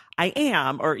out I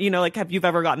am. Or, like, have you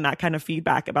ever gotten that kind of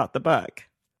feedback about the book?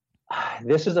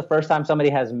 This is the first time somebody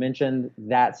has mentioned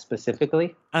that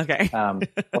specifically. Okay.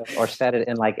 or said it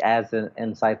in like as an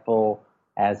insightful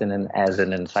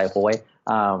way.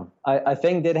 A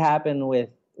thing did happen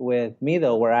with me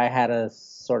though, where I had a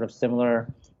sort of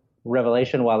similar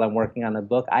revelation while I'm working on the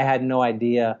book. I had no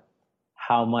idea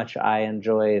how much I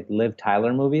enjoyed Liv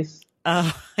Tyler movies.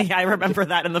 Yeah, I remember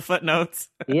that in the footnotes.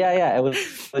 Yeah. It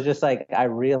was just like, I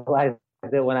realized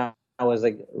that when I was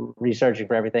like researching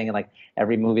for everything, and like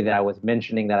every movie that I was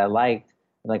mentioning that I liked,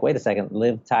 I'm like, wait a second,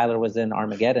 Liv Tyler was in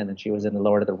Armageddon, and she was in The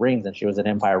Lord of the Rings, and she was in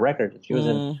Empire Records, and she was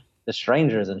in The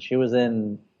Strangers, and she was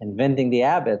in Inventing the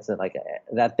Abbots, and like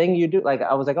that thing you do. Like,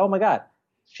 I was like, oh my God,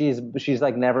 she's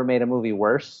like never made a movie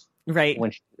worse, right?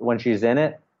 When she's in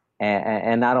it,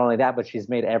 and not only that, but she's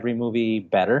made every movie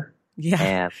better. Yeah,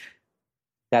 and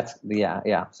that's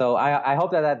yeah. So I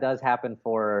hope that does happen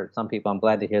for some people. I'm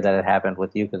glad to hear that it happened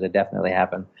with you, because it definitely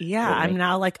happened. Yeah, I'm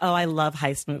now like, oh, I love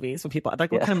heist movies. When people are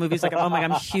like, what kind of movies? Like, oh my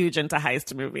God, I'm huge into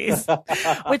heist movies.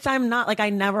 Which I'm not. Like, I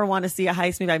never want to see a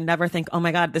heist movie. I never think, oh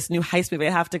my God, this new heist movie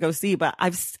I have to go see. But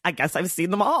I guess I've seen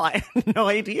them all. I have no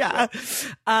idea.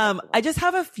 I just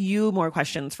have a few more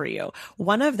questions for you.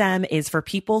 One of them is for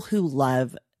people who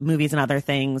love movies and other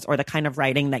things, or the kind of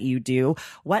writing that you do.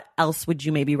 What else would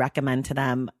you maybe recommend to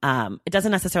them? It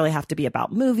doesn't necessarily have to be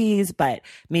about movies, but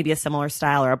maybe a similar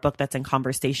style or a book that's in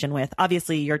conversation with.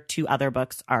 Obviously, your two other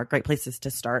books are great places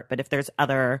to start, but if there's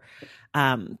other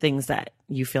things that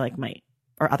you feel like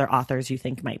or other authors you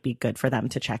think might be good for them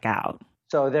to check out.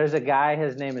 So there's a guy,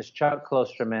 his name is Chuck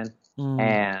Klosterman,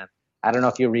 and I don't know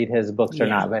if you read his books or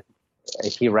not, but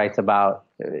he writes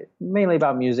mainly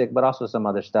about music, but also some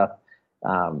other stuff.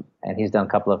 And he's done a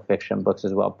couple of fiction books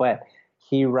as well, but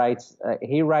he writes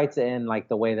in like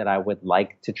the way that I would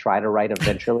like to try to write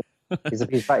eventually.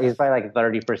 he's probably like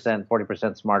 30%,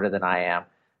 40% smarter than I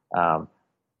am.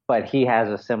 But he has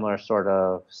a similar sort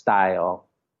of style.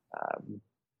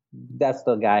 That's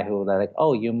the guy who they're like,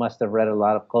 oh, you must have read a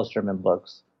lot of Klosterman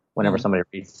books whenever somebody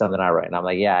reads something I write. And I'm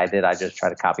like, yeah, I did. I just try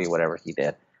to copy whatever he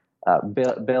did.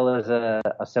 Bill is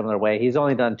a similar way. He's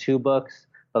only done 2 books,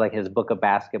 but like his book of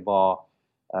basketball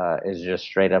is just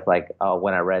straight up like, oh,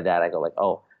 when I read that, I go like,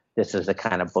 oh, this is the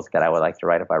kind of book that I would like to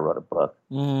write if I wrote a book.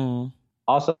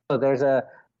 Also, there's a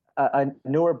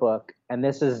newer book, and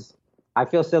this is, I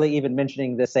feel silly even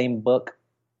mentioning the same book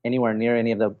anywhere near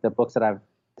any of the books that I've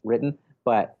written,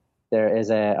 but there is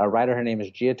a writer, her name is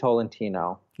Gia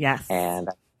Tolentino. Yes. And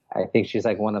I think she's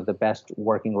like one of the best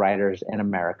working writers in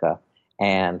America.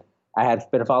 And I had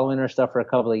been following her stuff for a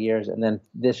couple of years, and then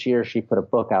this year she put a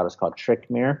book out. It's called Trick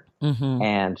Mirror.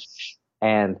 And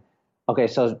okay,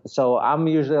 so I'm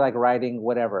usually like writing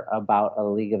whatever about A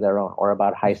League of Their Own or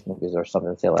about heist movies or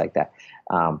something silly like that.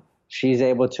 She's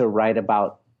able to write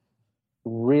about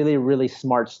really, really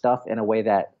smart stuff in a way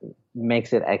that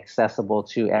makes it accessible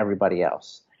to everybody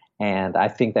else. And I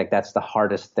think that that's the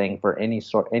hardest thing for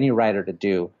any writer to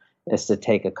do, is to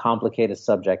take a complicated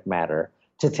subject matter,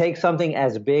 to take something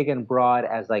as big and broad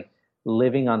as like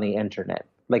living on the internet,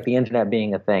 like the internet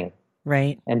being a thing,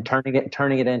 right? And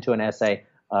turning it into an essay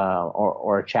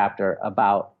or a chapter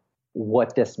about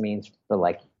what this means for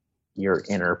like your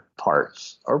inner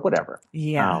parts or whatever.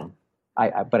 Yeah.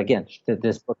 But again,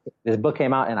 this book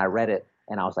came out and I read it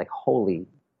and I was like, holy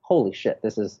shit.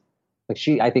 This is like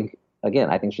I think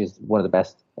she's one of the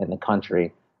best in the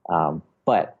country.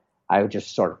 But I would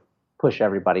just sort of push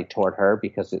everybody toward her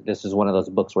because this is one of those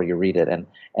books where you read it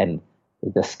and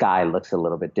the sky looks a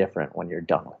little bit different when you're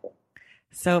done with it.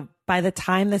 So by the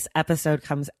time this episode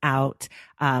comes out,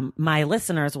 my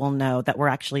listeners will know that we're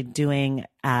actually doing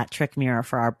Trick Mirror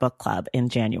for our book club in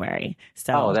January.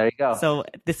 So, there you go. So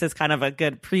this is kind of a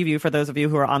good preview for those of you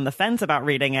who are on the fence about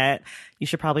reading it. You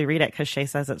should probably read it because Shea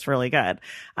says it's really good.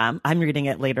 I'm reading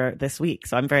it later this week,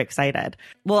 so I'm very excited.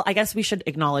 Well, I guess we should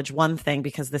acknowledge one thing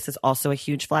because this is also a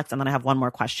huge flex, and then I have one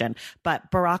more question.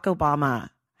 But Barack Obama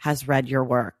has read your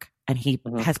work. And he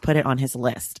has put it on his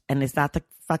list. And is that the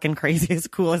fucking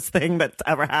craziest, coolest thing that's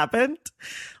ever happened?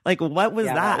 Like, what was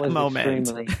that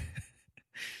moment?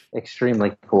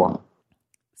 Extremely cool.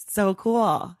 So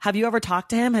cool. Have you ever talked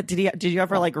to him? Did you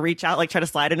ever like reach out, like try to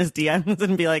slide in his DMs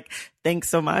and be like, thanks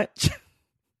so much?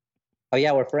 Oh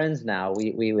yeah, we're friends now.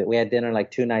 We had dinner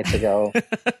like 2 nights ago.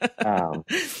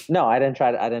 No, I didn't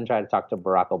try to talk to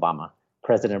Barack Obama,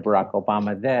 President Barack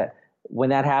Obama. When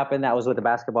that happened, that was with the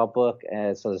basketball book.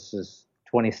 And so this is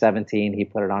 2017. He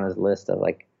put it on his list of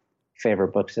like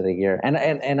favorite books of the year.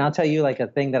 And I'll tell you like a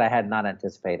thing that I had not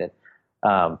anticipated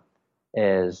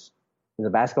is the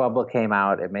basketball book came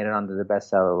out. It made it onto the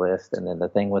bestseller list. And then the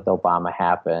thing with Obama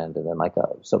happened. And then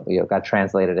got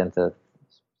translated into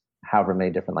however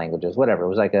many different languages, whatever. It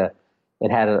was like it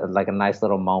had a nice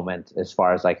little moment as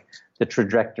far as like the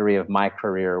trajectory of my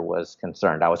career was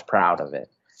concerned. I was proud of it.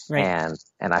 Right.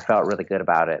 And I felt really good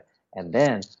about it. And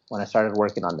then when I started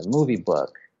working on the movie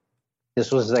book,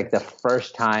 this was like the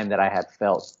first time that I had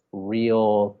felt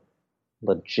real,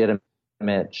 legitimate,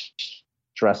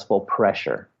 stressful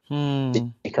pressure.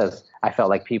 Because I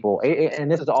felt like people,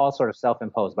 and this is all sort of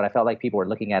self-imposed, but I felt like people were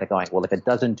looking at it going, well, if it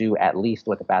doesn't do at least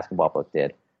what the basketball book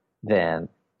did, then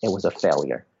it was a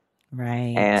failure.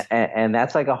 Right. And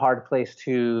that's like a hard place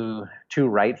to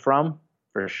write from,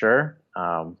 for sure.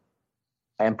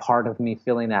 And part of me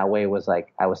feeling that way was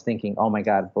like, I was thinking, oh my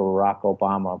God,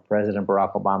 President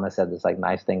Barack Obama said this like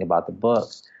nice thing about the book.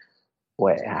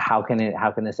 How can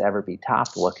this ever be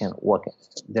topped?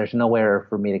 There's nowhere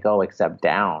for me to go except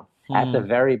down, at the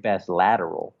very best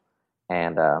lateral.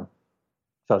 And so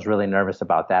I was really nervous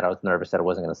about that. I was nervous that it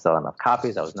wasn't going to sell enough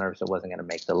copies. I was nervous it wasn't going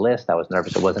to make the list. I was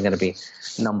nervous it wasn't going to be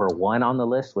number 1 on the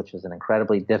list, which is an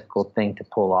incredibly difficult thing to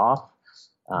pull off.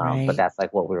 Right. But that's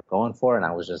like what we were going for. And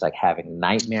I was just like having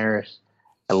nightmares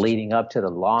leading up to the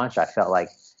launch. I felt like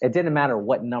it didn't matter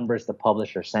what numbers the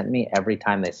publisher sent me. Every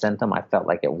time they sent them, I felt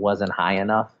like it wasn't high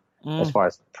enough as far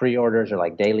as pre-orders or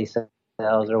like daily sales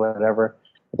or whatever.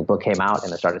 The book came out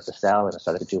and it started to sell and it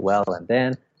started to do well. And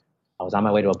then I was on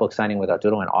my way to a book signing with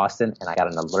Arturo in Austin and I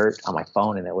got an alert on my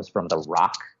phone and it was from The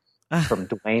Rock, from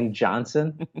Dwayne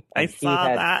Johnson. I saw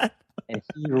that. And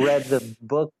he read the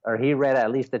book, or he read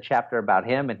at least a chapter about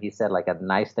him, and he said like a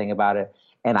nice thing about it.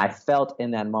 And I felt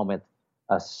in that moment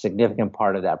a significant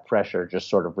part of that pressure just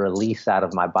sort of release out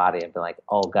of my body and be like,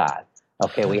 oh God,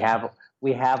 okay, we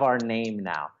have our name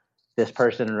now. This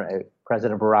person,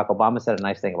 President Barack Obama, said a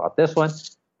nice thing about this one.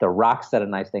 The Rock said a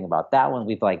nice thing about that one.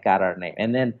 We've like got our name.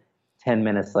 And then 10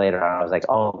 minutes later, I was like,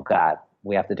 oh God,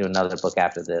 we have to do another book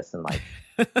after this. And like,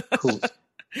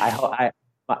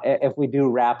 if we do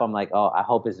rap, I'm like, oh, I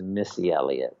hope it's Missy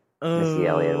Elliott. Missy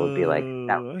Elliott would be like,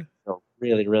 that would so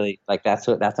really, really, like that's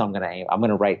how I'm going to aim. I'm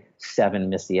going to write 7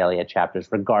 Missy Elliott chapters,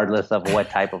 regardless of what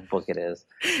type of book it is.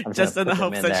 Just in the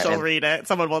hopes that she'll read it.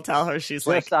 Someone will tell her she's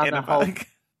like in a book.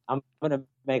 I'm going to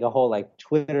make a whole like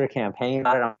Twitter campaign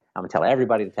about it. I'm going to tell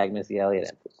everybody to tag Missy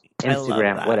Elliott,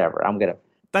 Instagram, whatever. I'm going to.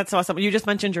 That's awesome. You just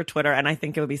mentioned your Twitter, and I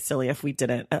think it would be silly if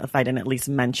I didn't at least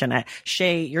mention it.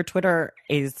 Shea, your Twitter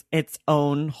is its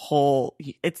own whole,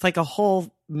 it's like a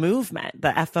whole movement.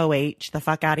 The FOH, the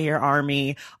fuck out of your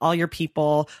army, all your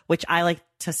people, which I like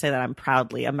to say that I'm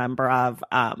proudly a member of.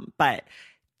 But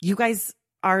you guys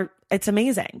it's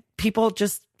amazing. People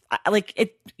just like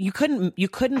it. You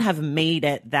couldn't have made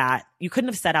it that, you couldn't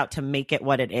have set out to make it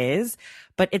what it is,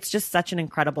 but it's just such an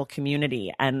incredible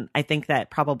community. And I think that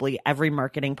probably every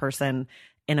marketing person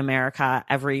in America,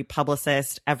 every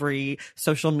publicist, every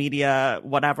social media,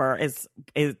 whatever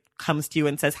it comes to you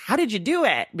and says, how did you do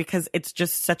it? Because it's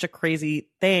just such a crazy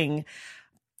thing.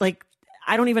 Like,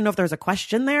 I don't even know if there's a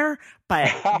question there, but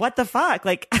what the fuck?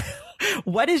 Like,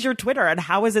 what is your Twitter and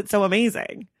how is it so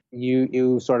amazing?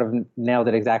 You sort of nailed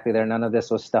it exactly there. None of this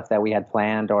was stuff that we had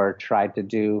planned or tried to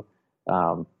do.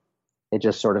 It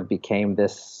just sort of became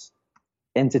this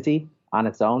entity. on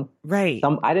its own. Right.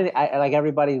 Like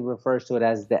everybody refers to it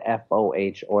as the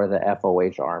FOH or the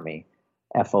FOH Army.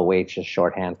 FOH is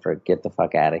shorthand for get the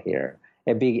fuck out of here.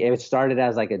 It started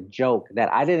as like a joke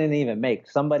that I didn't even make.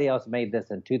 Somebody else made this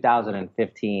in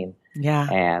 2015.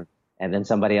 Yeah. And then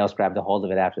somebody else grabbed a hold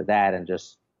of it after that, and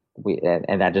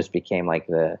that just became like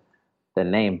the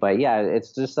name. But yeah,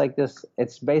 it's just like this.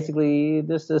 It's basically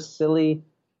this silly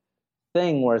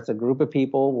thing where it's a group of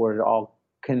people. We're all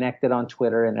connected on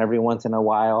Twitter, and every once in a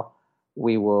while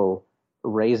we will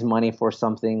raise money for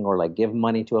something or like give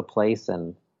money to a place,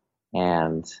 and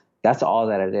that's all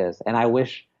that it is. And I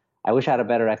wish I had a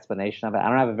better explanation of it. I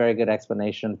don't have a very good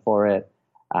explanation for it.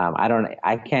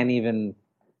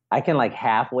 I can like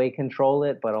halfway control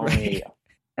it, but only.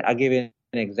 Right. I'll give you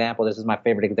an example. This is my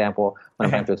favorite example when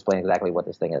I'm trying to explain exactly what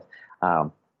this thing is.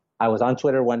 I was on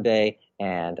Twitter one day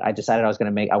and I decided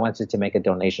I wanted to make a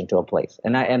donation to a place.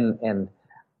 And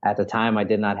at the time I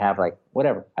did not have like,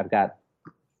 whatever, I've got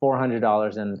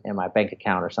 $400 in my bank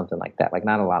account or something like that. Like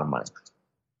not a lot of money.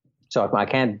 So I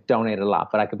can't donate a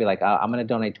lot, but I could be like, I'm going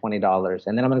to donate $20.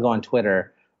 And then I'm going to go on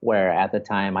Twitter where at the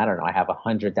time, I don't know, I have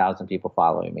 100,000 people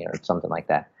following me or something like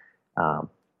that.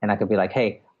 And I could be like,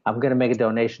 hey, I'm going to make a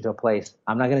donation to a place.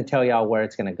 I'm not going to tell y'all where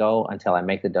it's going to go until I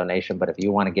make the donation. But if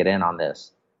you want to get in on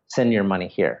this, send your money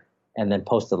here, and then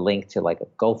post a link to like a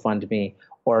GoFundMe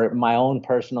or my own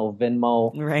personal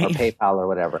Venmo or PayPal or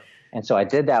whatever. And so I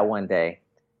did that one day,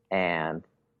 and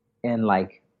in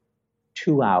like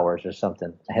 2 hours or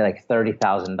something, I had like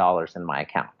 $30,000 in my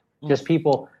account. Just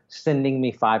people sending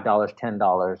me $5,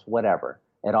 $10, whatever.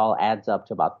 It all adds up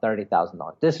to about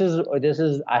 $30,000. This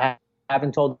is I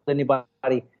haven't told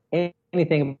anybody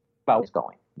anything about what's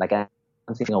going. Like I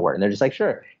haven't seen a word, and they're just like,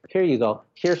 sure, here you go.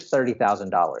 Here's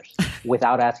 $30,000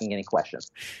 without asking any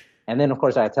questions. And then of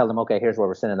course I tell them, okay, here's where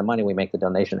we're sending the money. We make the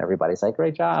donation. Everybody's like,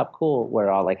 great job, cool. We're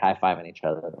all like high-fiving each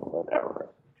other or whatever.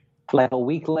 Like a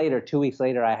week later, 2 weeks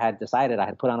later, I had decided I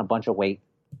had put on a bunch of weight,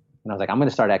 and I was like, I'm going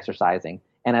to start exercising.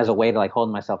 And as a way to like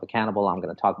hold myself accountable, I'm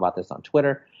going to talk about this on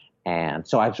Twitter. And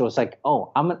so I was like,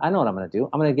 oh, I know what I'm going to do.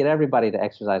 I'm going to get everybody to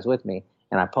exercise with me.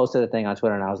 And I posted a thing on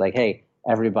Twitter, and I was like, hey,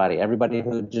 everybody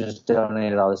who just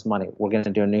donated all this money, we're going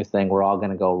to do a new thing. We're all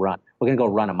going to go run. We're going to go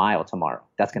run a mile tomorrow.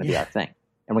 That's going to be our thing.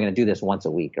 And we're going to do this once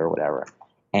a week or whatever.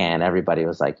 And everybody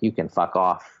was like, you can fuck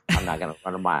off. I'm not going to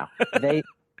run a mile.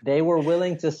 They were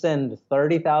willing to send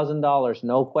 $30,000,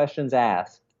 no questions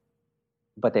asked,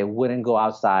 but they wouldn't go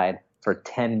outside for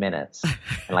 10 minutes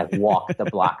and like walk the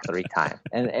block 3 times.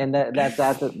 And that's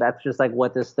just like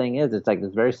what this thing is. It's like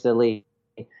this very silly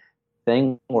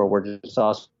thing where we're just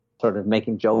all sort of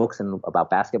making jokes and about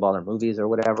basketball or movies or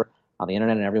whatever on the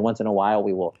internet. And every once in a while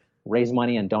we will raise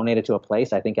money and donate it to a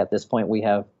place. I think at this point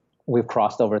we've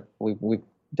crossed over. We've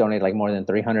donated like more than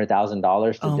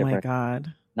 $300,000 to different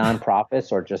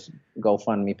nonprofits or just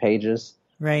GoFundMe pages.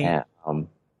 Right.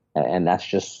 And that's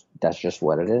just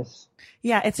what it is.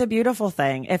 Yeah, it's a beautiful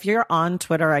thing. If you're on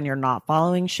Twitter and you're not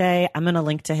following Shea, I'm going to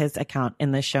link to his account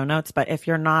in the show notes. But if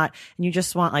you're not and you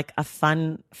just want like a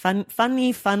fun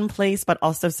place, but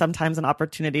also sometimes an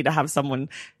opportunity to have someone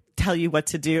tell you what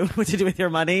to do with your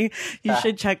money, you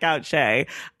should check out Shea.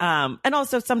 And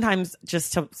also sometimes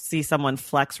just to see someone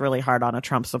flex really hard on a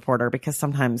Trump supporter, because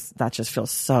sometimes that just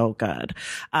feels so good.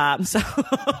 So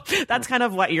that's kind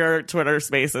of what your Twitter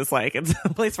space is like. It's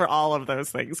a place where all of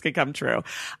those things can come true.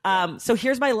 So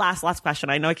here's my last question.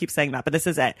 I know I keep saying that, but this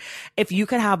is it. If you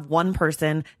could have one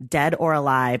person, dead or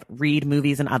alive, read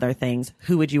movies and other things,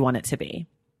 who would you want it to be?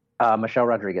 Michelle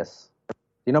Rodriguez. Do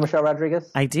you know Michelle Rodriguez?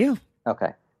 I do.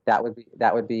 Okay.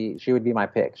 She would be my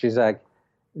pick. She's like,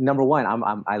 number one,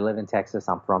 I live in Texas.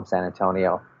 I'm from San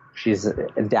Antonio. She's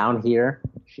down here.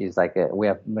 She's like, we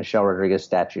have Michelle Rodriguez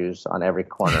statues on every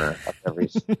corner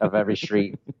of every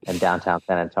street in downtown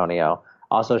San Antonio.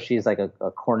 Also, she's like a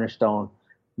cornerstone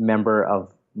member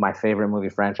of my favorite movie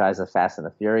franchise, The Fast and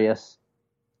the Furious.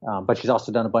 But she's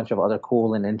also done a bunch of other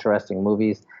cool and interesting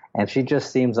movies. And she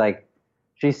just seems like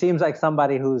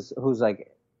somebody who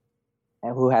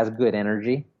has good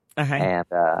energy.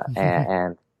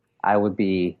 And I would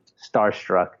be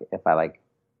starstruck if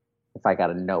I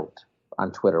got a note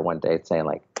on Twitter one day saying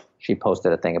like she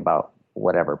posted a thing about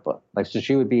whatever book. Like, so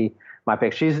she would be my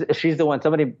pick. She's the one.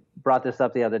 Somebody brought this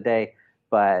up the other day,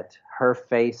 but her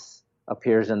face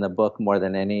appears in the book more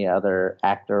than any other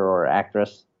actor or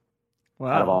actress.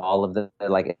 Wow. Out of all of the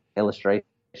like illustrations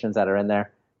that are in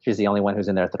there, she's the only one who's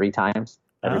in there 3 times.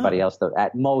 Everybody else, though,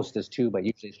 at most is 2, but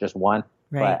usually it's just 1.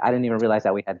 Right. But I didn't even realize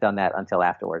that we had done that until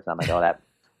afterwards. I'm like,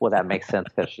 that makes sense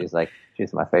because she's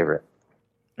my favorite.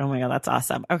 Oh my God, that's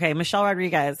awesome. Okay, Michelle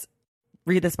Rodriguez,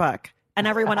 read this book. And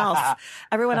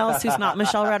everyone else who's not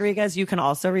Michelle Rodriguez, you can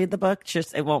also read the book.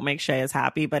 Just, it won't make Shea as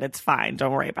happy, but it's fine.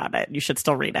 Don't worry about it. You should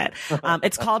still read it.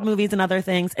 It's called Movies and Other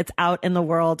Things. It's out in the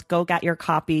world. Go get your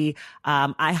copy.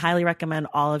 I highly recommend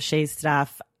all of Shea's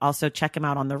stuff. Also check him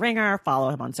out on The Ringer, follow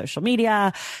him on social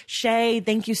media. Shea,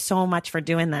 thank you so much for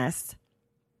doing this.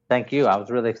 Thank you. I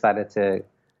was really excited to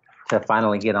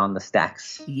finally get on the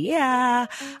stacks. Yeah.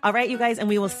 All right, you guys, and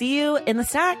we will see you in the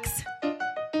stacks.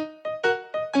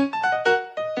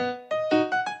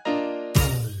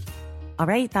 All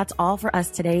right, that's all for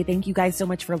us today. Thank you guys so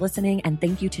much for listening, and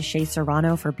thank you to Shea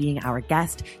Serrano for being our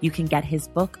guest. You can get his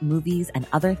book, Movies and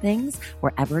Other Things,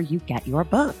 wherever you get your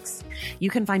books. You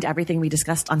can find everything we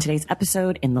discussed on today's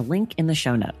episode in the link in the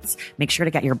show notes. Make sure to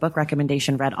get your book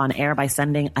recommendation read on air by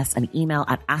sending us an email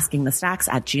at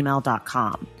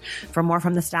askingthestacks@gmail.com. For more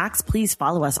from The Stacks, please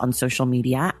follow us on social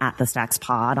media at The Stacks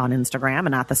Pod on Instagram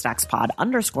and at The Stacks Pod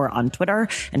 _ on Twitter,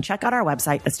 and check out our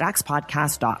website,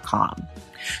 thestackspodcast.com.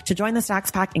 To join the Stacks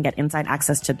Pack and get inside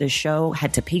access to this show,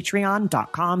 head to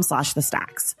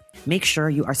patreon.com/thestacks. Make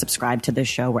sure you are subscribed to this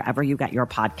show wherever you get your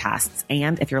podcasts.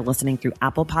 And if you're listening through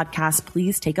Apple Podcasts,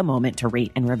 please take a moment to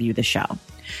rate and review the show.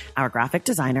 Our graphic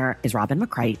designer is Robin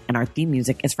McCrite, and our theme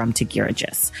music is from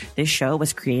Tigirigis. This show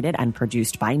was created and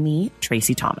produced by me,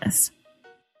 Tracy Thomas.